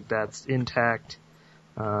 looks like that's intact.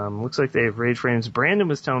 Looks like they have raid frames. Brandon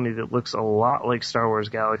was telling me that it looks a lot like Star Wars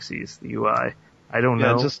Galaxies, the UI. I don't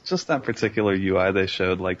know. Yeah, just that particular UI they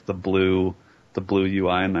showed, like the blue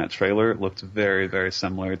UI in that trailer looked very, very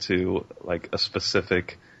similar to like a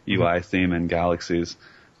specific UI theme in Galaxies.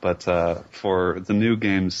 But for the new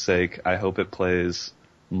game's sake, I hope it plays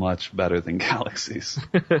much better than Galaxies.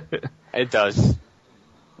 It does.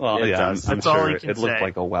 Well, it I'm does. sure it looked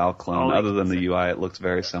like a WoW clone. Other than the UI, it looks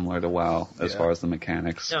very similar to WoW as far as the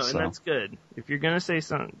mechanics. No, and that's good. If you're gonna say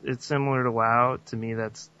something, it's similar to WoW, to me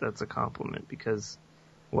that's a compliment, because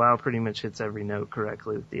WoW pretty much hits every note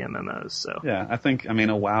correctly with the MMOs, so. Yeah, I think,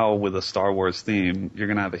 a WoW with a Star Wars theme, you're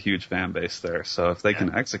gonna have a huge fan base there. So if they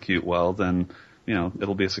can execute well, then,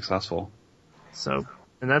 it'll be successful. So,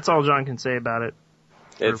 and that's all John can say about it.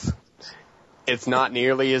 It's not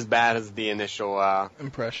nearly as bad as the initial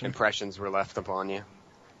impressions were left upon you.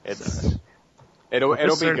 It'll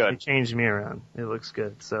be good. It changed me around. It looks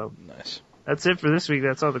good. So nice. That's it for this week.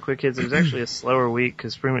 That's all the quick hits. It was actually a slower week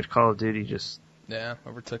because pretty much Call of Duty just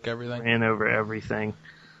overtook everything. Ran over everything.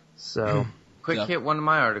 So quick hit one of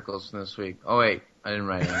my articles from this week. Oh wait, I didn't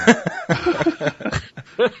write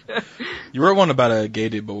it. You wrote one about a gay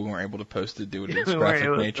dude, but we weren't able to post it due to its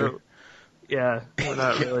graphic nature. Yeah, we're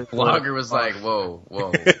not really. Blogger was like, whoa,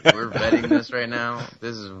 we're vetting this right now?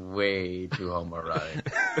 This is way too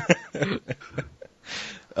homoerotic.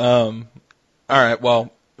 Alright,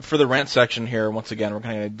 well, for the rant section here, once again, we're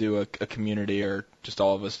going to do a community, or just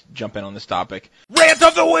all of us jump in on this topic. Rant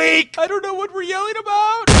of the week! I don't know what we're yelling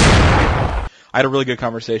about! I had a really good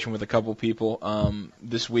conversation with a couple people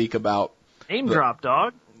this week about... Name drop,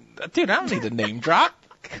 dog. Dude, I don't need a name drop.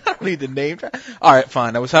 I don't need the name. All right,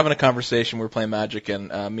 fine. I was having a conversation. We were playing Magic,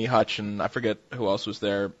 and me, Hutch, and I forget who else was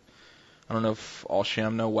there. I don't know if All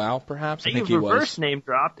Sham know WoW, perhaps. I think he was. You reverse name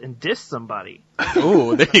dropped and dissed somebody.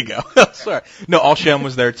 Ooh, there you go. Sorry. No, All Sham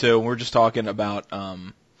was there too. And we were just talking about.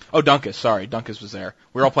 Dunkus. Sorry, Dunkus was there.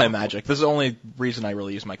 We were all playing Magic. This is the only reason I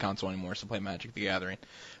really use my console anymore, is to play Magic the Gathering.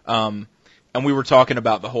 And we were talking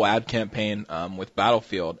about the whole ad campaign with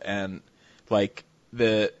Battlefield, and like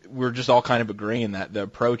we're just all kind of agreeing that the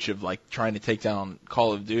approach of like trying to take down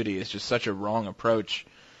Call of Duty is just such a wrong approach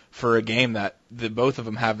for a game that both of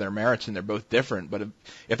them have their merits and they're both different. But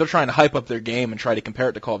if they're trying to hype up their game and try to compare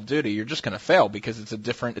it to Call of Duty, you're just going to fail because it's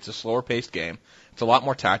a slower paced game. It's a lot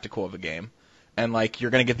more tactical of a game. And like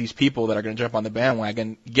you're going to get these people that are going to jump on the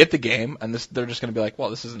bandwagon, get the game, and they're just going to be like, well,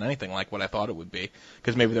 this isn't anything like what I thought it would be,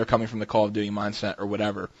 because maybe they're coming from the Call of Duty mindset or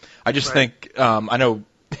whatever. I just think I know,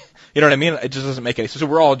 you know what I mean? It just doesn't make any sense. So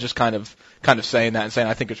we're all just kind of saying that and saying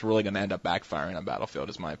I think it's really going to end up backfiring on Battlefield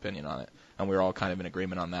is my opinion on it, and we're all kind of in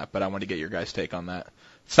agreement on that. But I want to get your guys' take on that.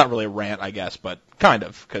 It's not really a rant, I guess, but kind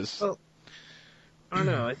of because I don't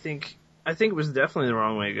know. I think it was definitely the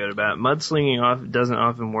wrong way to go to bat. Mudslinging doesn't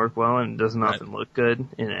often work well, and it doesn't often look good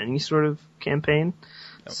in any sort of campaign.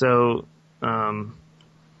 Yep. So that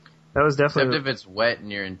was definitely. Except if it's wet and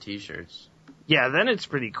you're in t-shirts. Yeah, then it's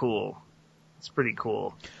pretty cool. It's pretty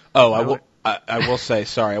cool. Oh, I will say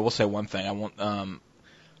sorry. I will say one thing.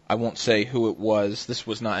 I won't say who it was. This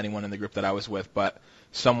was not anyone in the group that I was with, but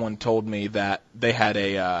someone told me that they had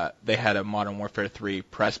a Modern Warfare 3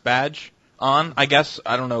 press badge on, I guess.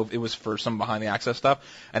 I don't know if it was for some behind the access stuff,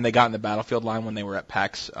 and they got in the Battlefield line when they were at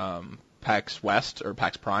PAX West or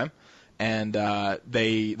PAX Prime, and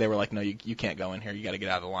they were like, no, you can't go in here, you got to get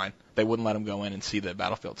out of the line. They wouldn't let them go in and see the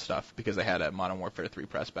Battlefield stuff because they had a Modern Warfare 3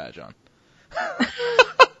 press badge on.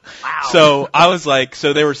 Wow. So I was like,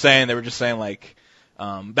 so they were just saying like,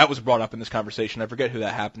 that was brought up in this conversation. I forget who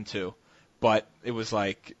that happened to, but it was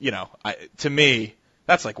like, to me,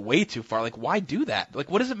 that's like way too far. Like, why do that? Like,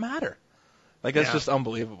 what does it matter? Like, that's just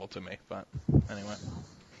unbelievable to me. But anyway,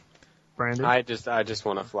 Brandon, I just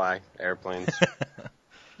want to fly airplanes.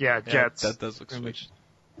 Yeah, jets. That does look sweet.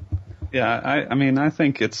 Yeah, I mean, I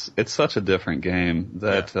think it's such a different game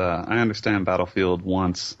that I understand Battlefield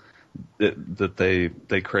wants that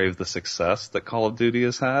they crave the success that Call of Duty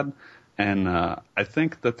has had, and I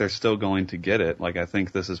think that they're still going to get it. Like, I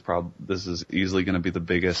think this is easily going to be the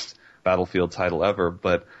biggest Battlefield title ever,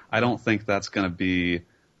 but I don't think that's going to be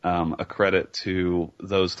a credit to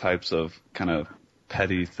those types of kind of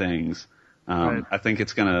petty things. Right. I think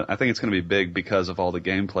it's gonna be big because of all the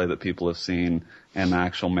gameplay that people have seen and the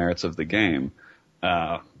actual merits of the game.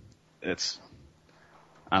 I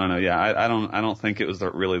don't know. Yeah, I don't think it was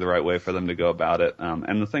really the right way for them to go about it.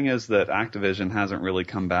 And the thing is that Activision hasn't really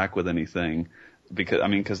come back with anything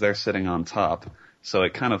because they're sitting on top. So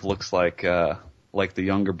it kind of looks like the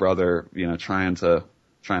younger brother, trying to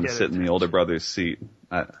sit in the older brother's seat.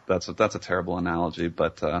 That's a terrible analogy,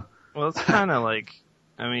 but well, it's kind of like,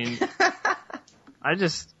 I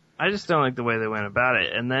just don't like the way they went about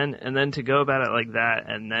it, and then to go about it like that,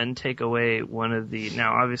 and then take away one of the.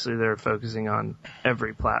 Now, obviously, they're focusing on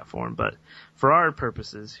every platform, but for our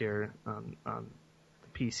purposes here on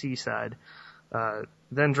the PC side,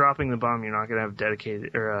 then dropping the bomb, you're not going to have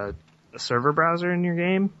dedicated or a server browser in your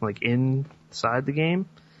game, like inside the game.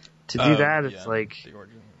 To do that, it's like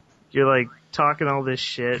you're like talking all this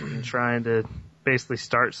shit and trying to basically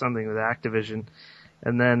start something with Activision,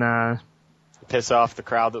 and then piss off the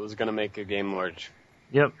crowd that was going to make a game large.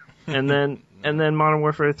 Yep. And then Modern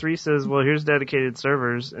Warfare 3 says, well, here's dedicated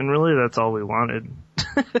servers, and really that's all we wanted.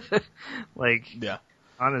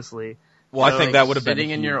 Honestly. Well, I think that would have been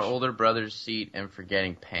sitting in huge. your older brother's seat and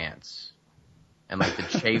forgetting pants. And like the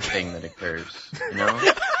chafing that occurs,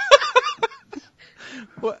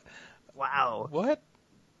 What? Wow. What?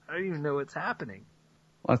 I don't even know what's happening.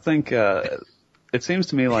 I think it seems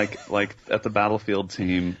to me like at the Battlefield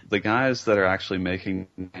team, the guys that are actually making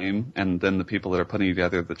the game and then the people that are putting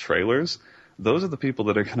together the trailers, those are the people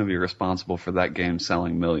that are going to be responsible for that game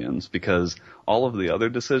selling millions, because all of the other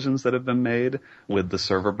decisions that have been made with the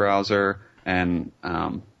server browser and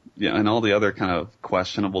and all the other kind of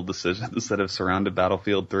questionable decisions that have surrounded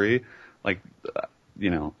Battlefield 3,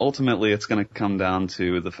 ultimately it's going to come down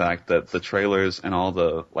to the fact that the trailers and all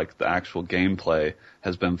the actual gameplay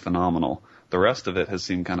has been phenomenal. The rest of it has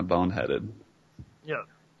seemed kind of boneheaded.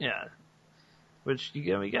 Yeah. Which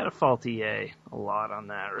we got to fault EA a lot on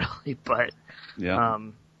that, really. But yeah.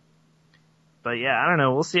 But yeah, I don't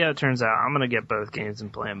know. We'll see how it turns out. I'm gonna get both games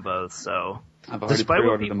and play them both. So, I've already despite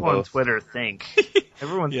what pre-ordered them people on both. Twitter think,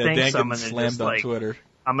 everyone Yeah, thinks Dan I'm getting gonna slammed just on Twitter.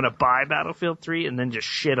 I'm gonna buy Battlefield 3 and then just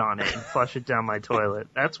shit on it and flush it down my toilet.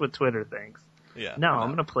 That's what Twitter thinks. Yeah. No, I'm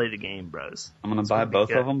gonna play the game, bros. I'm going to buy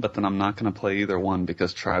both of them, but then I'm not going to play either one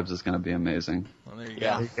because Tribes is going to be amazing. Well, there you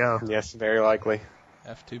Yeah. There you go. Yes, very likely.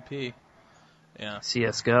 F2P. Yeah.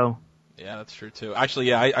 CS:GO. Yeah, that's true too. Actually,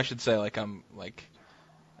 yeah, I should say I'm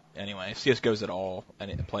anyway. If CSGO's at all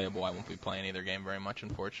playable, I won't be playing either game very much,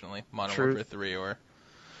 unfortunately. Modern Warfare 3 or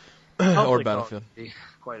Battlefield.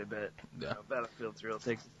 Quite a bit. Yeah. Battlefield 3 will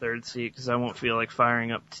take the third seat because I won't feel like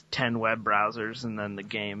firing up 10 web browsers and then the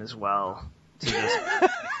game as well.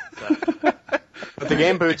 But the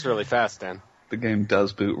game boots really fast, Dan. The game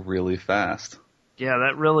does boot really fast. Yeah,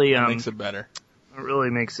 that really makes it better. It really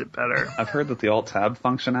makes it better. I've heard that the Alt-Tab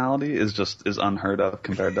functionality is unheard of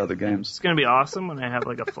compared to other games. It's going to be awesome when I have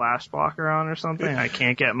like a flash blocker on or something. I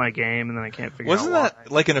can't get my game and then I can't figure Wasn't out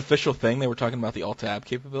that like an official thing? They were talking about the Alt-Tab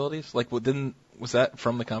capabilities? Like, was that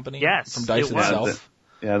from the company? Yes. From DICE itself?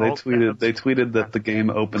 Yeah, they tweeted that the game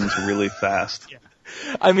opens really fast. Yeah.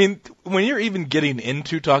 I mean, when you're even getting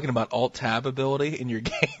into talking about Alt-Tab ability in your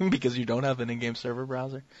game because you don't have an in-game server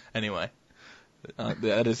browser. Anyway.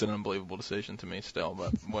 That is an unbelievable decision to me still,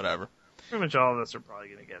 but whatever. Pretty much all of us are probably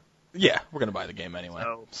going to get... Yeah, we're going to buy the game anyway,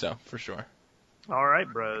 so for sure. All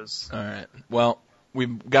right, bros. All right. Well,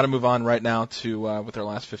 we've got to move on right now to, with our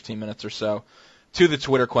last 15 minutes or so, to the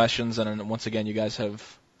Twitter questions, and once again, you guys have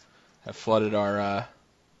flooded our...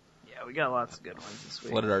 yeah, we got lots of good ones this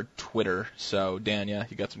week. Flooded our Twitter, so Dan, you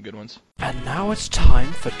got some good ones. And now it's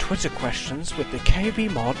time for Twitter questions with the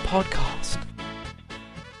KBMOD podcast.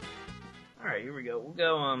 Alright, here we go. We'll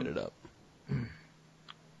go, Hit it up.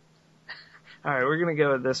 Alright, we're gonna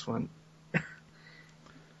go with this one.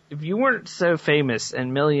 If you weren't so famous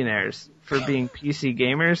and millionaires for being PC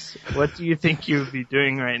gamers, what do you think you would be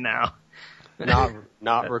doing right now?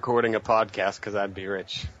 Not recording a podcast because I'd be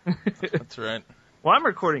rich. That's right. Well, I'm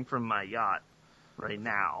recording from my yacht right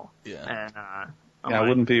now. Yeah. And, I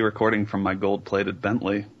wouldn't be recording from my gold-plated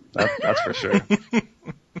Bentley. That's for sure.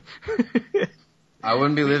 I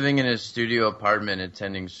wouldn't be living in a studio apartment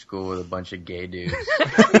attending school with a bunch of gay dudes.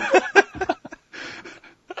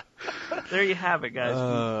 There you have it, guys.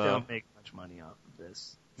 We don't make much money off of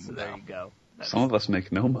this. So there you go. Some of us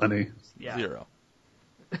make no money. Yeah. 0.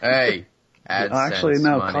 Hey, actually,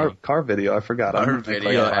 no. Car video. I forgot. Car I'm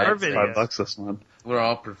video. Like Car $5 this month. We're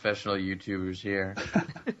all professional YouTubers here.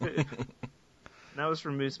 That was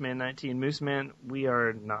from Mooseman19. Mooseman, we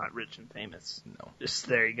are not rich and famous. No. Just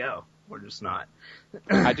there you go. We're just not.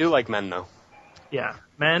 I do like men, though. Yeah.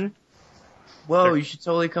 Men? Whoa, you should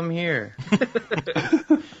totally come here.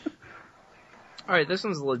 Alright, this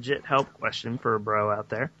one's a legit help question for a bro out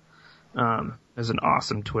there. There's an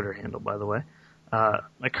awesome Twitter handle, by the way.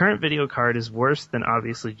 My current video card is worse than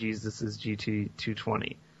obviously Jesus'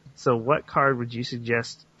 GT220. So what card would you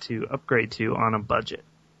suggest to upgrade to on a budget?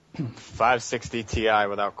 560 Ti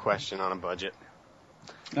without question on a budget.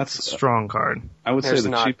 That's a strong card. I would say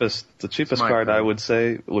the cheapest card I would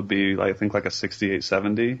say would be I think like a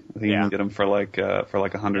 6870. I think you can get them for like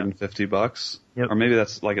 $150. Yep. Or maybe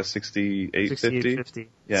that's like a 6850.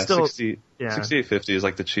 Yeah, 6850 is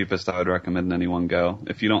like the cheapest I would recommend anyone go.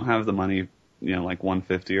 If you don't have the money, like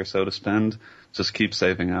 150 or so to spend, just keep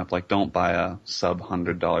saving up. Like don't buy a sub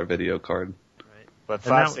 $100 video card. Right. But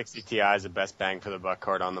 560 Ti is the best bang for the buck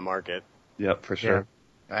card on the market. Yep, for sure. Yeah.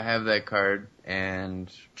 I have that card, and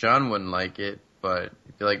John wouldn't like it, but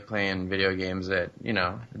if you like playing video games at,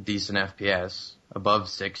 a decent FPS, above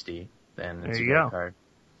 60, then it's a good card.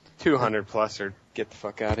 200 plus or get the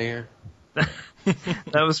fuck out of here.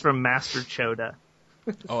 That was from Master Choda.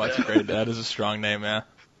 Oh, that's great. That is a strong name, yeah.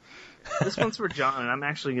 This one's for John, and I'm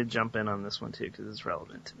actually going to jump in on this one, too, because it's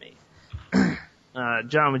relevant to me.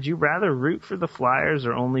 John, would you rather root for the Flyers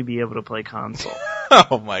or only be able to play console?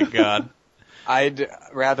 Oh, my God. I'd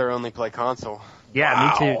rather only play console. Yeah,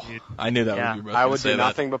 wow. Me too, dude. I knew that was you both. I would do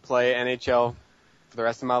nothing but play NHL for the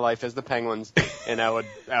rest of my life as the Penguins, and I would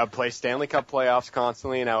play Stanley Cup playoffs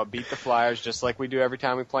constantly, and I would beat the Flyers just like we do every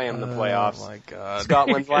time we play them in the playoffs. Oh, my God. Scott,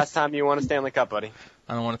 when's the last time you won a Stanley Cup, buddy?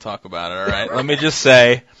 I don't want to talk about it, all right? Let me just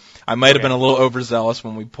say, I might have been a little overzealous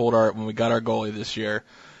when we got our goalie this year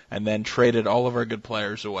and then traded all of our good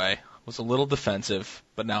players away. Was a little defensive,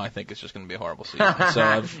 but now I think it's just going to be a horrible season. So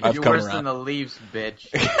I've You're come worse around. than the Leafs, bitch.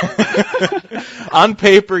 On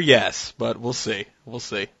paper, yes, but we'll see. We'll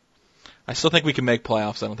see. I still think we can make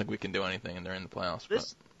playoffs. I don't think we can do anything, and they're in the playoffs.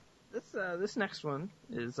 This next one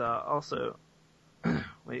is also.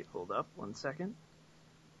 Wait, hold up 1 second.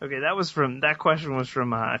 Okay, that question was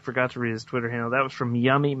from. I forgot to read his Twitter handle. That was from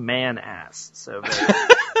Yummy Man Ass. So.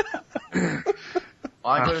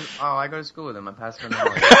 I go to school with him. I passed him on.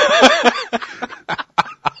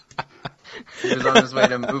 He was on his way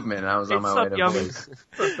to movement, and I was on my way to voice.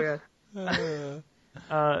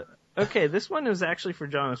 Okay, this one is actually for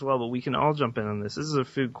John as well, but we can all jump in on this. This is a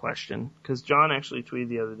food question, because John actually tweeted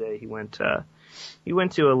the other day he went to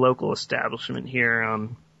a local establishment here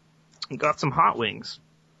and got some hot wings.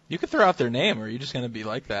 You could throw out their name, or are you just going to be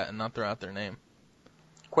like that and not throw out their name?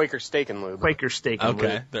 Quaker Steak and Lube. Quaker Steak and Lube.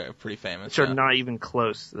 Okay, they're pretty famous. Which are not even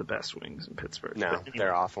close to the best wings in Pittsburgh. No, But anyway,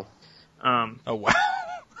 they're awful. Oh, wow.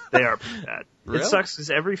 They are pretty bad. Really? It sucks because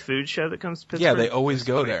every food show that comes to Pittsburgh, Yeah, they always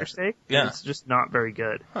go Quaker there. Steak, Yeah. and it's just not very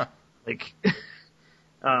good. Huh. Like,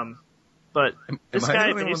 but this Am I guy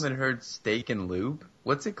the only one that heard Steak and Lube?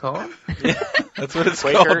 What's it called? That's what it's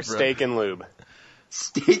Quaker called, bro. Steak and Lube.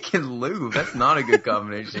 Steak and Lube? That's not a good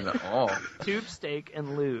combination at all. tube steak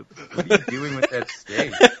and lube. What are you doing with that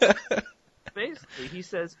steak? Basically, he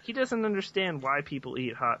says he doesn't understand why people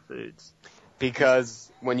eat hot foods. Because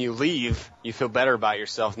when you leave, you feel better about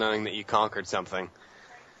yourself knowing that you conquered something.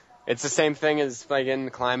 It's the same thing as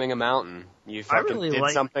climbing a mountain. You fucking really did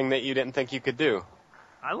like- something that you didn't think you could do.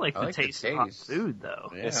 I like the like the taste of hot taste. food,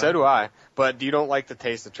 though. Yeah. And so do I. But you don't like the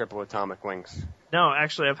taste of triple atomic wings. No,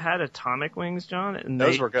 actually, I've had atomic wings, John, and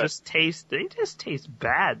Those they were good. just taste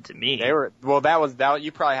bad to me. They were, well, that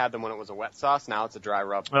you probably had them when it was a wet sauce. Now it's a dry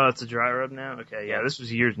rub. Oh, it's a dry rub now? Okay, yeah, this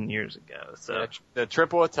was years and years ago. So The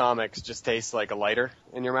triple atomics just taste like a lighter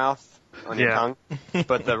in your mouth, on your Yeah. tongue.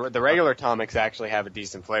 But the regular atomics actually have a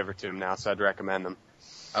decent flavor to them now, so I'd recommend them.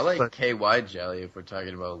 I like But- KY jelly if we're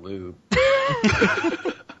talking about lube.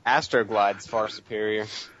 Astroglide's far superior.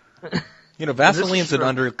 You know, Vaseline's This is an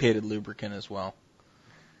underrated lubricant as well.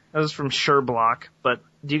 that was from Sherblock. But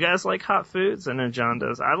do you guys like hot foods? I know John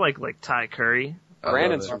does. I like Thai curry. I love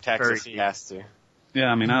Brandon's it. from Texas. Curry. He has to. Yeah,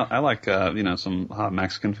 I mean, I like some hot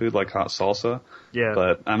Mexican food, like hot salsa. Yeah.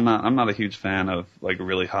 But I'm not a huge fan of like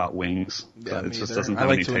really hot wings. Yeah, it me just either. doesn't I have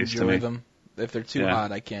like any to taste to enjoy me. them. If they're too Yeah.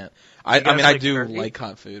 hot, I can't. I guys mean, I like do turkey? like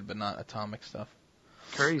hot food, but not atomic stuff.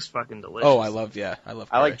 Curry's fucking delicious. Oh, I love curry. I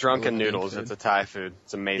like drunken love Indian noodles. food. It's a Thai food.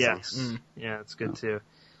 It's amazing. Yes. Mm. Yeah, it's good too.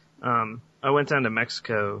 I went down to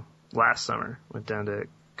Mexico last summer. Went down to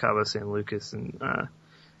Cabo San Lucas, and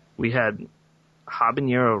we had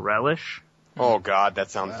habanero relish. Oh God,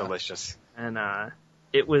 that sounds delicious. And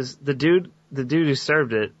it was the dude who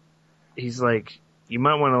served it. He's like, you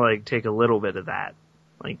might want to like take a little bit of that,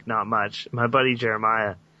 like not much. My buddy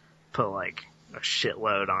Jeremiah put like a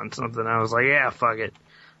shitload on something. I was like, yeah, fuck it.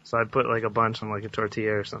 So I put like a bunch on like a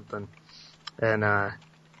tortilla or something, and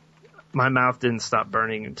my mouth didn't stop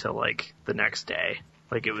burning until like the next day.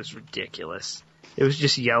 Like it was ridiculous. It was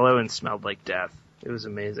just yellow and smelled like death. It was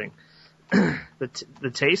amazing. The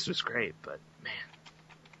taste was great, but man.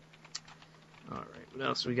 All right, what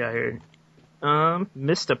else we got here?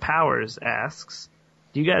 Mr. Powers asks,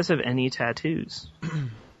 do you guys have any tattoos?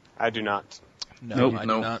 I do not. No, Nope. I do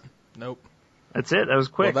Nope. not. Nope. That's it. That was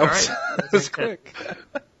quick. Well, that All was, right. that was quick.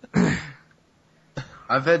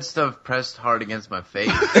 I've had stuff pressed hard against my face.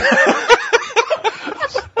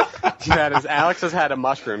 Alex has had a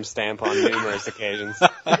mushroom stamp on numerous occasions.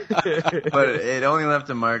 But it only left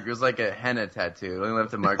a mark. It was like a henna tattoo. It only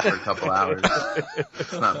left a mark for a couple hours.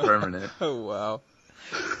 It's not permanent. Oh, wow.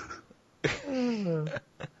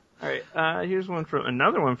 All right. Here's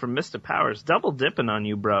another one from Mr. Powers. Double dipping on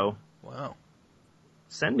you, bro. Wow.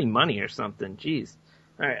 Send me money or something. Jeez.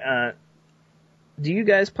 All right. Do you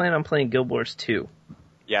guys plan on playing Guild Wars 2?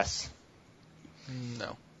 Yes.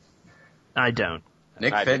 No. I don't.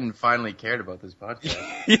 Nick I Fitton finally cared about this podcast.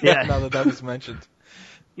 Yeah. Now that was mentioned.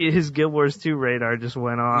 His Guild Wars 2 radar just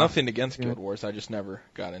went off. Nothing against Guild Wars. I just never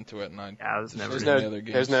got into it, and Yeah, I was never. There's There's any no, other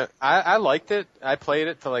games. there's no. I liked it. I played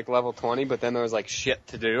it to like level 20, but then there was like shit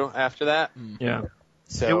to do after that. Yeah.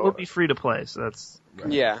 So It will be free to play, so that's.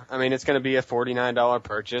 yeah, I mean it's going to be a $49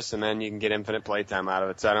 purchase, and then you can get infinite playtime out of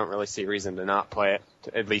it. So I don't really see reason to not play it.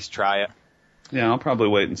 To at least try it. Yeah, I'll probably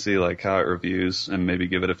wait and see like how it reviews and maybe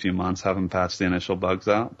give it a few months, have them patch the initial bugs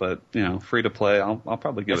out. But free to play, I'll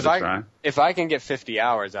probably give it a try. If I can get 50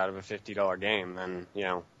 hours out of a $50 game, then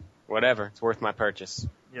whatever, it's worth my purchase.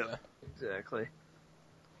 Yeah. Exactly.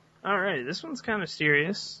 All right, this one's kind of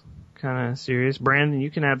serious. Brandon, you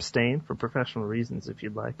can abstain for professional reasons if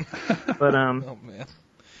you'd like. But Oh, man.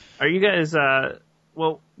 are you guys?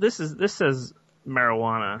 Well, this says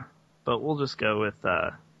marijuana, but we'll just go with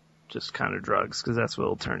just kind of drugs because that's what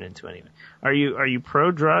it'll turn into anyway. Are you pro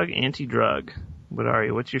drug, anti drug? What are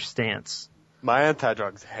you? What's your stance? My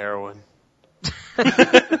anti-drug's heroin.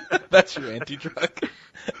 That's your anti-drug.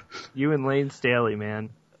 You and Lane Staley, man.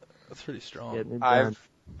 That's pretty strong. Getting it done.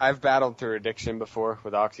 I've battled through addiction before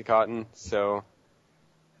with OxyContin, so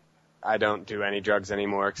I don't do any drugs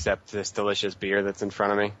anymore except this delicious beer that's in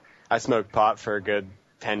front of me. I smoked pot for a good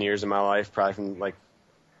 10 years of my life, probably from like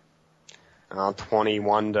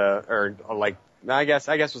 21 to, or like, I guess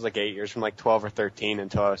it was like 8 years, from like 12 or 13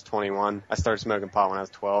 until I was 21. I started smoking pot when I was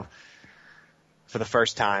 12 for the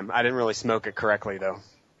first time. I didn't really smoke it correctly though.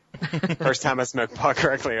 First time I smoked pot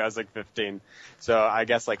correctly, I was like 15. So I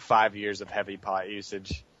guess like 5 years of heavy pot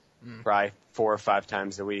usage, probably 4 or 5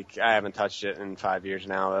 times a week. I haven't touched it in 5 years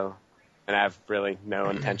now, though, and I have really no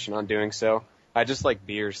intention on doing so. I just like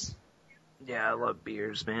beers. Yeah, I love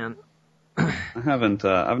beers, man. I haven't.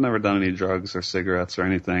 I've never done any drugs or cigarettes or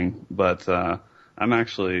anything, but I'm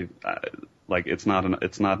actually like it's not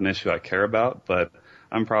an issue I care about, but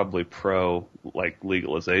I'm probably pro like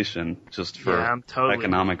legalization just for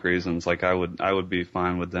economic reasons. Like I would be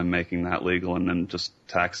fine with them making that legal and then just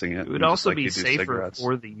taxing it. It would also be safer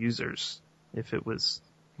for the users if it was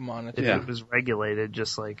monitored. If it was regulated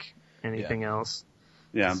just like anything else.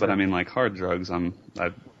 Yeah, but I mean like hard drugs, I'm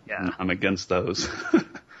against those.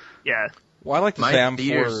 Yeah. Well, I like to say I'm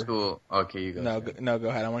theater for school. Okay, you go. No, go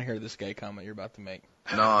ahead. I want to hear this gay comment you're about to make.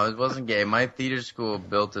 No, it wasn't gay. My theater school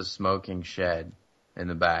built a smoking shed in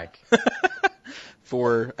the back.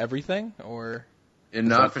 For everything, or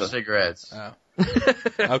not for cigarettes? Oh.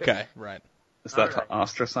 Okay, right. Is that to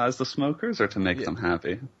ostracize the smokers or to make them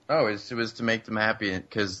happy? Oh, it was to make them happy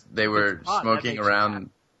because they were smoking around.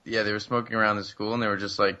 Yeah, they were smoking around the school, and they were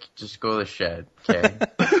just like, just go to the shed, okay?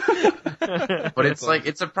 But it's like,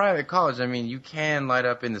 it's a private college. I mean, you can light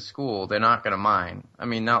up in the school. They're not going to mind. I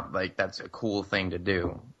mean, not like that's a cool thing to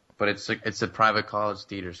do. But it's a private college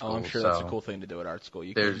theater school. Oh, I'm sure that's a cool thing to do at art school.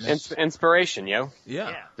 There's inspiration, yo.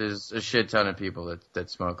 Yeah. There's a shit ton of people that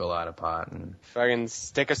smoke a lot of pot. And fucking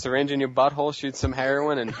stick a syringe in your butthole, shoot some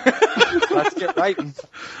heroin, and let's get writing.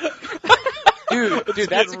 Dude,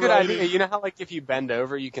 that's a good idea. You know how, like, if you bend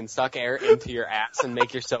over, you can suck air into your ass and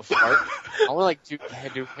make yourself fart? I want to,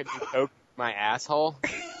 like, do coke my asshole.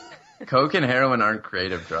 Coke and heroin aren't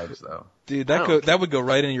creative drugs, though. Dude, that would go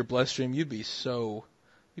right into your bloodstream. You'd be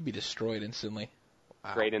destroyed instantly.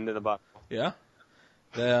 Wow. Straight into the butt. Yeah.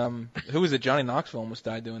 Who was it? Johnny Knoxville almost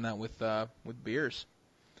died doing that with beers.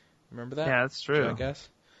 Remember that? Yeah, that's true. I guess.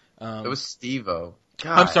 It was Steve-O.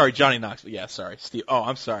 God. I'm sorry, Johnny Knoxville. Yeah, sorry, Steve. Oh,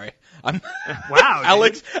 I'm sorry. Wow,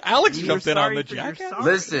 Alex jumped in on the jackass.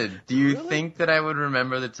 Listen, do you think that I would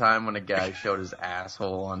remember the time when a guy showed his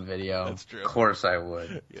asshole on video? That's true. Of course I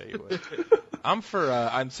would. Yeah, you would. I'm for.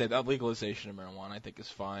 I'd say that legalization of marijuana I think is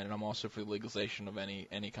fine, and I'm also for legalization of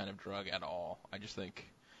any kind of drug at all. I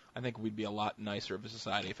think we'd be a lot nicer of a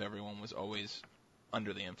society if everyone was always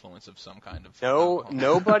under the influence of some kind of.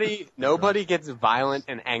 Nobody gets violent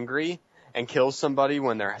and angry and kills somebody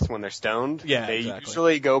when they're stoned. Yeah, they exactly.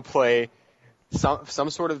 usually go play some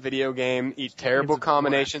sort of video game, eat terrible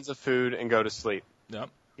combinations of food, and go to sleep. Yep.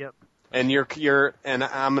 And and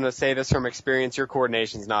I'm gonna say this from experience, your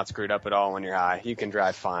coordination's not screwed up at all when you're high. You can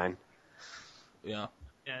drive fine. Yeah.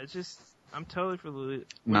 Yeah, it's just I'm totally for the.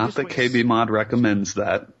 Not that KBMOD recommends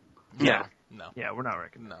that. Yeah. No. Yeah, we're not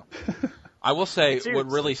recommending. No. I will say what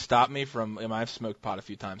really stopped me from. I've smoked pot a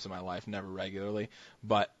few times in my life, never regularly,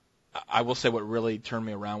 but I will say what really turned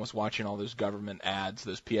me around was watching all those government ads,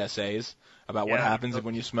 those PSAs about what happens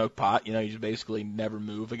when you smoke pot. You just basically never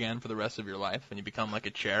move again for the rest of your life, and you become like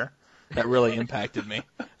a chair. That really impacted me.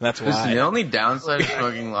 And that's why. Listen, the only downside of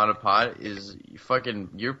smoking a lot of pot is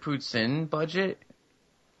your poutine budget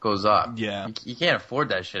goes up. Yeah. You can't afford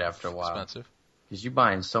that shit after a while. Expensive. Because you're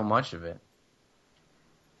buying so much of it.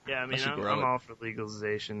 Yeah, I mean, I'm all for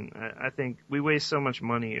legalization. I think we waste so much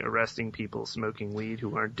money arresting people smoking weed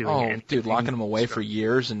who aren't doing anything. Dude, locking them away for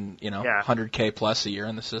years and, $100K plus a year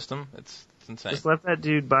in the system. It's insane. Just let that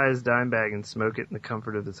dude buy his dime bag and smoke it in the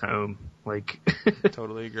comfort of his home. Like,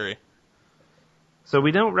 totally agree. So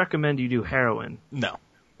we don't recommend you do heroin. No.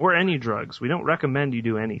 Or any drugs. We don't recommend you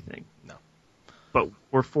do anything. No. But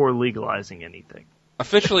we're for legalizing anything.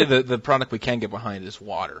 Officially, the product we can get behind is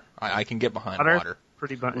water. I can get behind water.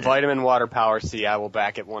 Vitamin water power C, I will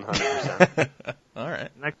back it 100%. All right.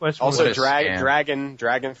 And that question also,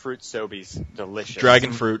 dragon fruit Sobeys, delicious.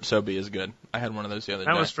 Dragon fruit Sobe is good. I had one of those the other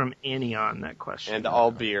day. That was from Annie on that question. And all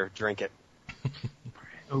beer, drink it.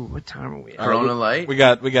 Oh, what time are we at? Corona Light? We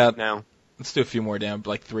got now. Let's do a few more down,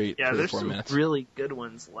 like 3 to 4 minutes. Yeah, there's some really good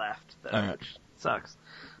ones left, though, which sucks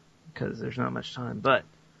because there's not much time. But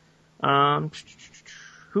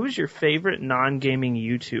who is your favorite non-gaming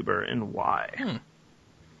YouTuber and why?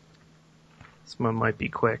 This one might be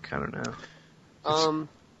quick. I don't know.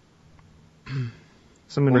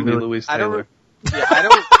 Someone really, Louise Taylor. I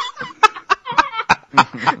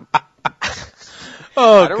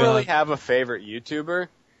don't really have a favorite YouTuber,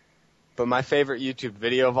 but my favorite YouTube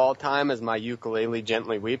video of all time is my ukulele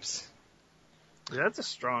gently weeps. That's a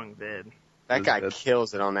strong vid. That guy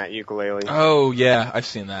kills it on that ukulele. Oh yeah, I've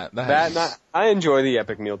seen that. I enjoy the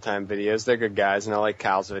Epic Mealtime videos. They're good guys, and I like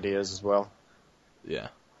Cal's videos as well. Yeah.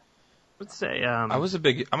 Let's say I'm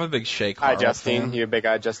a big Shay Carl Justine. fan. You a big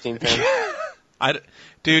Justine fan?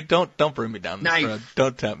 Dude, don't bring me down this road.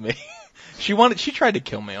 Don't tempt me. She tried to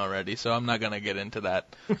kill me already, so I'm not gonna get into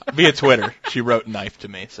that. Via Twitter, she wrote knife to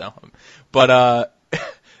me, so. But,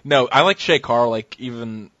 no, I like Shay Carl, I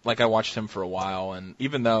watched him for a while, and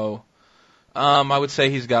even though, I would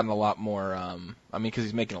say he's gotten a lot more, because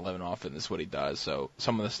he's making a living off it, and this is what he does, so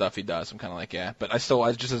some of the stuff he does, I'm kinda like, yeah. But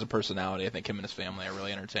just as a personality, I think him and his family are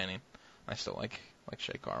really entertaining. I still like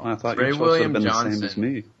Shay Carl. I thought Ray your choice would William have been Johnson. the same as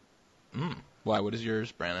me. Why? What is yours,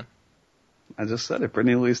 Brandon? I just said it.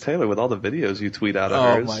 Brittany Louise Taylor with all the videos you tweet out of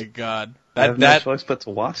hers. Oh my God. I have no choice but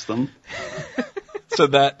to watch them.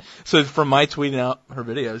 So from my tweeting out her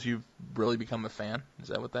videos, you've really become a fan? Is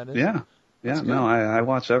that what that is? Yeah. Yeah, no, I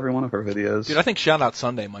watch every one of her videos. Dude, I think Shout Out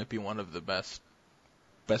Sunday might be one of the best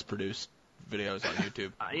produced videos on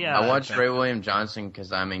YouTube. I watch Ray William Johnson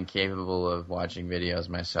because I'm incapable of watching videos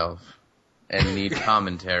myself and need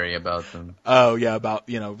commentary about them. Oh, yeah, about,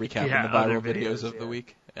 recapping the viral videos of the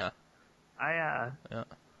week. Yeah.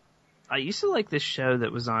 I used to like this show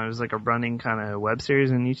that was on. It was like a running kind of web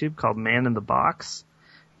series on YouTube called Man in the Box,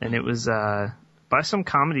 and it was by some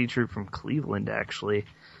comedy troupe from Cleveland, actually.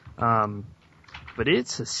 But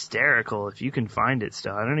it's hysterical if you can find it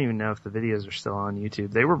still. I don't even know if the videos are still on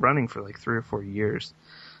YouTube. They were running for like 3 or 4 years.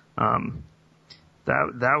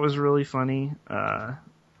 That was really funny. I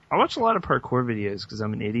watch a lot of parkour videos because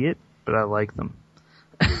I'm an idiot, but I like them.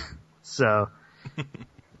 So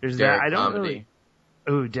there's Derek that. I don't Comedy.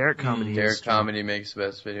 really. Ooh, Derek Comedy. Derek Comedy makes the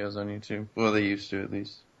best videos on YouTube. Well, they used to at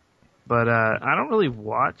least. But I don't really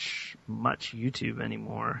watch much YouTube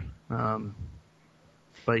anymore.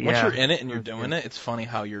 But yeah, once you're in it and you're doing it, it's funny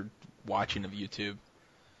how you're watching of YouTube.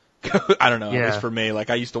 I don't know. At least for me,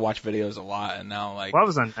 I used to watch videos a lot, and now Well, I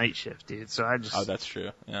was on night shift, dude, so I just. Oh, that's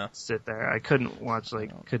true. Yeah. Sit there. I couldn't watch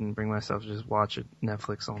couldn't bring myself to just watch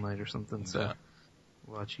Netflix all night or something. So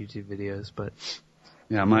watch YouTube videos, but.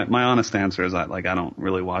 Yeah, my honest answer is I don't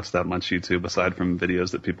really watch that much YouTube aside from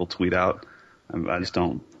videos that people tweet out. I just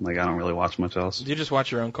don't I don't really watch much else. Do you just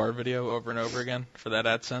watch your own car video over and over again for that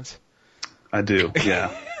AdSense? I do,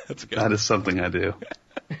 yeah. That's good. That is something I do.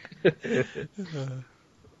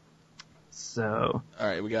 So. All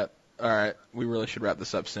right, we really should wrap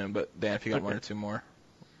this up soon, but Dan, if you got one or two more.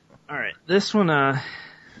 All right, this one,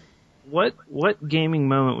 what gaming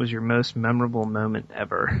moment was your most memorable moment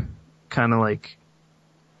ever? Kind of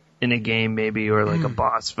in a game maybe, or a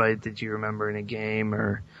boss fight that you remember in a game,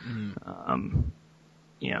 or,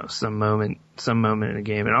 some moment in a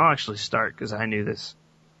game. And I'll actually start because I knew this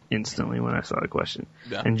instantly when I saw the question.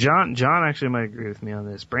 Yeah. And John actually might agree with me on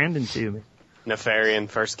this. Brandon too. Nefarian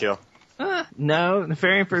first kill. No,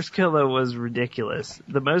 Nefarian first kill though was ridiculous.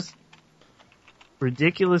 The most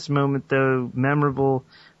ridiculous moment though, memorable,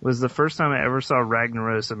 was the first time I ever saw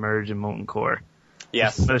Ragnaros emerge in Molten Core.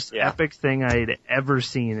 Yes. The most epic thing I had ever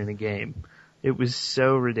seen in a game. It was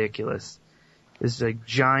so ridiculous. This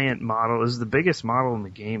giant model. It was the biggest model in the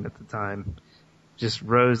game at the time. Just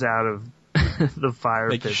rose out of the fire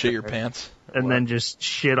pit. Make you shit your pants. And then just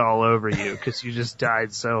shit all over you because you just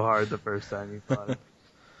died so hard the first time you fought it.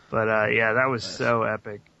 But, that was so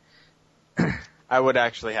epic. I would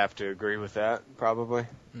actually have to agree with that, probably.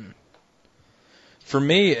 For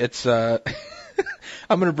me, it's, I'm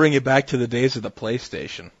going to bring it back to the days of the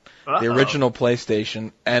PlayStation. The original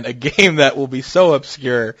PlayStation, and a game that will be so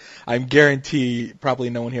obscure, I guarantee probably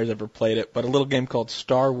no one here has ever played it, but a little game called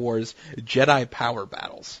Star Wars Jedi Power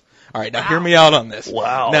Battles. Alright, now hear me out on this.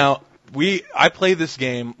 Wow. Now, I played this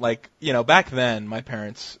game, back then, my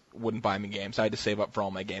parents wouldn't buy me games. I had to save up for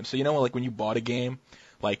all my games. So, when you bought a game,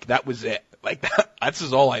 that was it. That's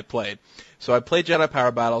just all I played. So I played Jedi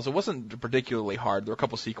Power Battles. It wasn't particularly hard. There were a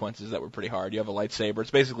couple sequences that were pretty hard. You have a lightsaber. It's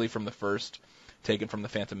basically from the first, taken from the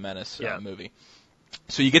Phantom Menace movie.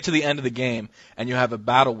 So you get to the end of the game, and you have a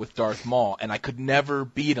battle with Darth Maul, and I could never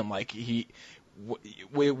beat him.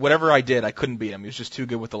 Whatever I did, I couldn't beat him. He was just too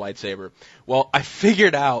good with the lightsaber. Well, I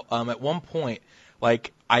figured out at one point,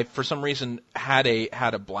 I for some reason had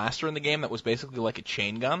a blaster in the game that was basically like a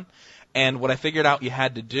chain gun. And what I figured out you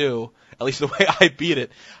had to do, at least the way I beat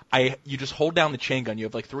it, you just hold down the chain gun. You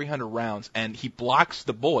have 300 rounds, and he blocks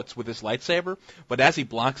the bullets with his lightsaber. But as he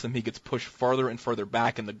blocks them, he gets pushed further and further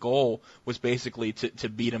back. And the goal was basically to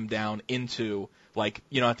beat him down into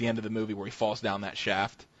at the end of the movie where he falls down that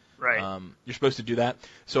shaft. Right. You're supposed to do that.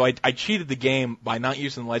 So I cheated the game by not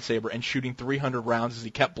using the lightsaber and shooting 300 rounds as he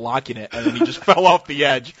kept blocking it, and then he just fell off the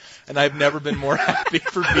edge. And I've never been more happy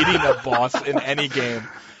for beating a boss in any game.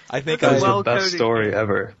 I think that was the best story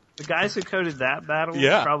ever. The guys who coded that battle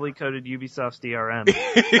probably coded Ubisoft's DRM.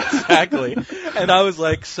 Exactly. And I was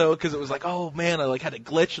like, because it was like, oh man, I like had a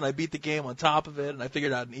glitch and I beat the game on top of it and I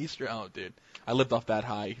figured out an Easter. Oh, dude, I lived off that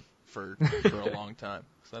high for a long time.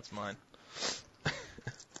 So that's mine.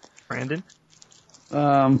 Brandon?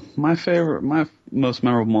 My most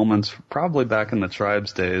memorable moments, probably back in the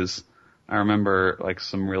Tribes days. I remember like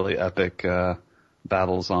some really epic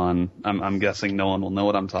battles on. I'm guessing no one will know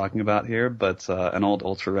what I'm talking about here, but an old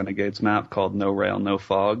Ultra Renegades map called No Rail, No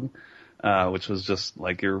Fog, which was just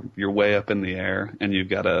like you're way up in the air and you've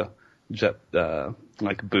got to jet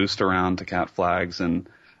like boost around to count flags, and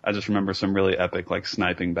I just remember some really epic like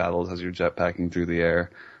sniping battles as you're jetpacking through the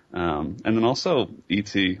air. And then also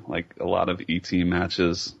ET, like a lot of ET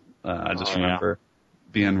matches. I just remember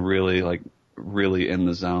being really in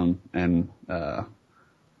the zone, and I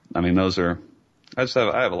mean those are. I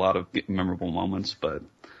have a lot of memorable moments, but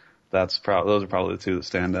those are probably the two that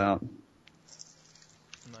stand out.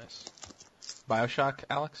 Nice. BioShock,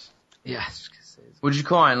 Alex? Yes. Would you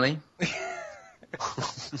kindly?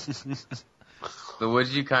 The would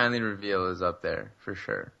you kindly reveal is up there for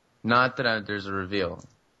sure. Not that there's a reveal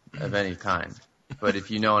of any kind, but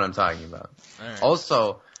if you know what I'm talking about. Right.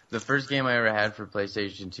 Also, the first game I ever had for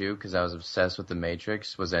PlayStation 2, because I was obsessed with The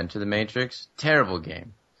Matrix, was Enter the Matrix. Terrible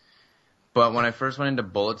game. But when I first went into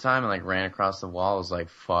bullet time and like ran across the wall, I was like,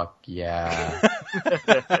 fuck yeah.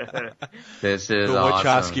 This is the awesome.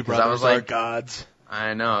 Wachowski brothers I was like, are gods.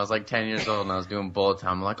 I know, I was like 10 years old and I was doing bullet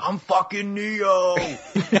time. I'm like, I'm fucking Neo!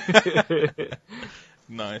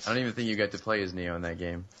 Nice. I don't even think you got to play as Neo in that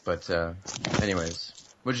game. But anyways,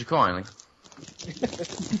 what'd you call him?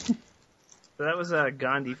 So that was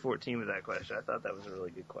Gandhi 14 with that question. I thought that was a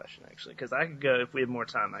really good question, actually, because I could go, if we had more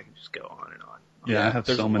time, I could just go on and on. Yeah, I have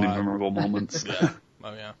so many memorable moments. Yeah.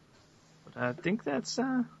 Oh, yeah. But I think that's,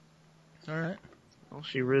 all right. Well,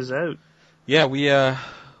 she riz out. Yeah, we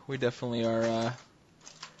definitely are,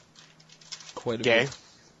 quite a bit.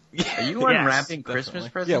 Are you unwrapping Christmas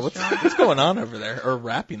presents, Yeah, what's going on over there? Or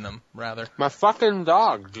wrapping them, rather. My fucking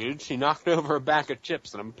dog, dude. She knocked over a bag of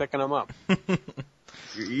chips and I'm picking them up.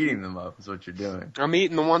 You're eating them up is what you're doing. I'm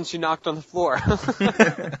eating the ones she knocked on the floor.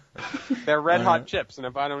 They're red hot chips, and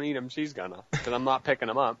if I don't eat them, she's gonna. Because I'm not picking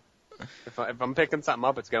them up. If I'm picking something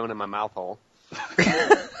up, it's going in my mouth hole.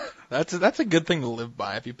 That's a good thing to live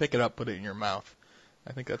by. If you pick it up, put it in your mouth.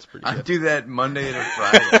 I think that's pretty good. I do that Monday to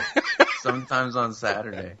Friday. Sometimes on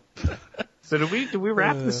Saturday. So do we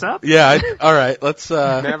wrap this up? Yeah, all right, let's...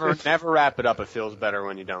 Never wrap it up. It feels better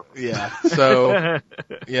when you don't. Yeah, so,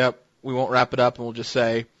 yep, we won't wrap it up, and we'll just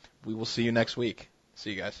say we will see you next week.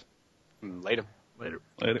 See you guys. Later.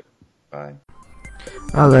 Bye.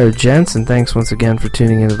 Hello, gents, and thanks once again for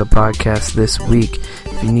tuning into the podcast this week.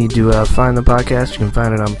 If you need to find the podcast, you can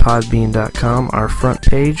find it on podbean.com, our front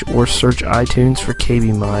page, or search iTunes for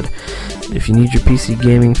KBMOD. If you need your PC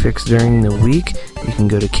gaming fix during the week, you can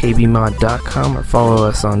go to kbmod.com or follow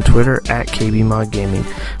us on Twitter at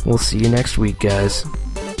KBMODGaming. We'll see you next week, guys.